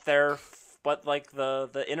 But like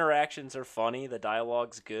the interactions are funny, the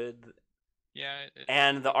dialogue's good. Yeah.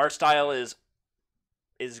 And the art style is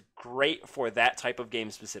great for that type of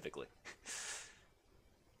game specifically.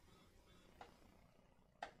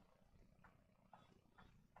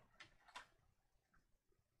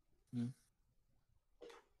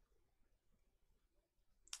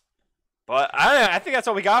 But I think that's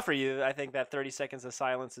all we got for you. I think that 30 seconds of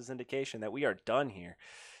silence is indication that we are done here.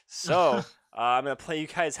 So I'm going to play you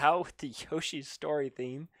guys out with the Yoshi's Story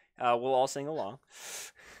theme. We'll all sing along.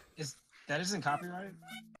 That isn't copyrighted?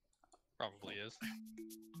 Probably is.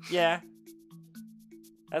 Yeah.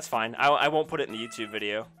 That's fine. I won't put it in the YouTube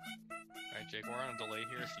video. Alright, Jake, we're on a delay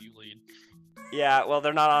here, so you lead. Yeah, well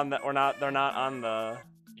they're not on the they're not on the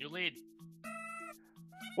You lead.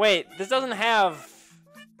 Wait, this doesn't have.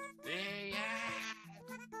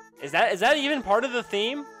 Is that even part of the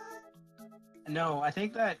theme? No, I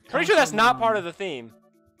think that. Pretty sure that's not part of the theme.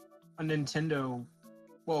 A Nintendo,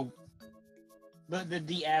 well,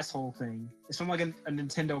 the asshole thing. It's from like a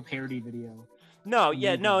Nintendo parody video. No,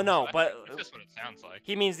 yeah, no, but that's just what it sounds like.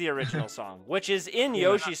 he means the original song, which is in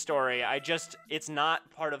Yoshi's Story. It's not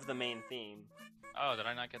part of the main theme. Oh, did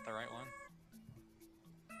I not get the right one?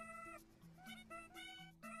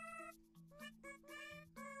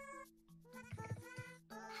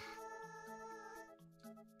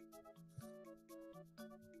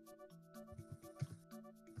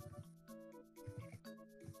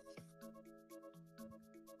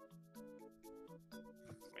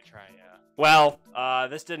 Try, Well,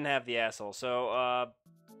 this didn't have the asshole, so, I'll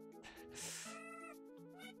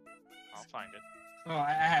find it. Oh,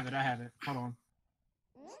 I have it. Hold on.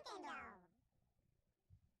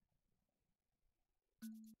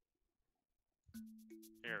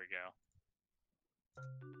 Here we go.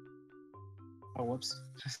 Oh, whoops.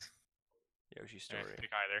 Yoshi's Story. Pick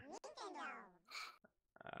either.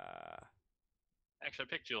 Actually, I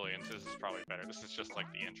picked Julian's. This is probably better. This is just like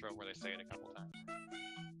the intro where they say it a couple times.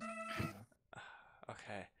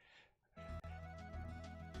 Okay.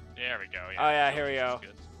 There we go. Yeah, Oh yeah, here we Julian's go.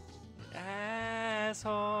 is good.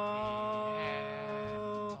 Asshole.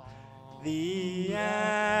 The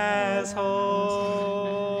asshole.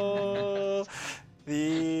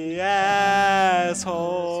 The asshole.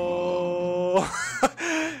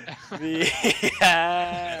 The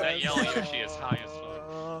asshole. That yellow Yoshi is high as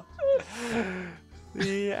fuck.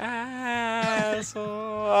 The asshole.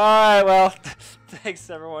 Alright, well, thanks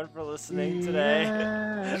everyone for listening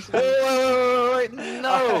today. Wait,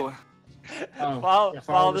 no!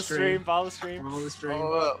 Follow the stream. Follow the stream. Follow the stream.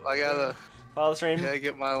 Hold up, I gotta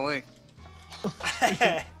get my link.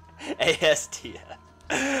 ASTF.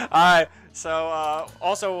 Alright, so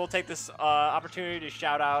also we'll take this opportunity to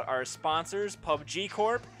shout out our sponsors, PUBG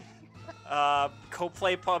Corp. Go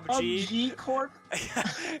play PUBG. PUBG Corp?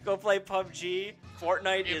 Go play PUBG.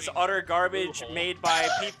 Fortnite is utter garbage made by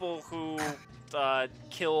people who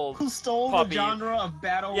killed Who stole puppy. the genre of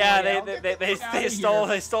battle Yeah, royale?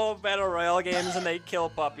 they stole battle royale games and they kill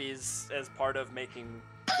puppies as part of making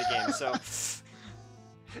the game. So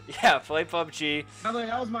yeah, play PUBG. By the way,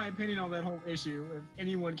 that was my opinion on that whole issue. If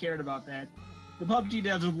anyone cared about that, the PUBG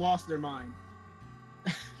devs have lost their mind.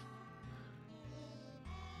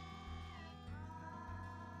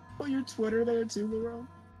 Put your Twitter there too, Lero.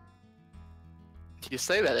 You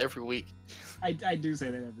say that every week. I do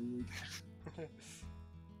say that every week.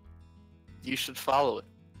 You should follow it.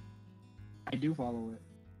 I do follow it.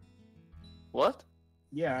 What?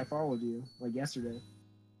 Yeah, I followed you like yesterday.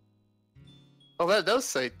 Oh, that does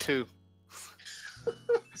say 2.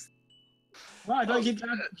 Well, I don't keep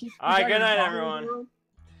All right, good night, following everyone. Lero.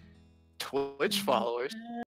 Twitch followers.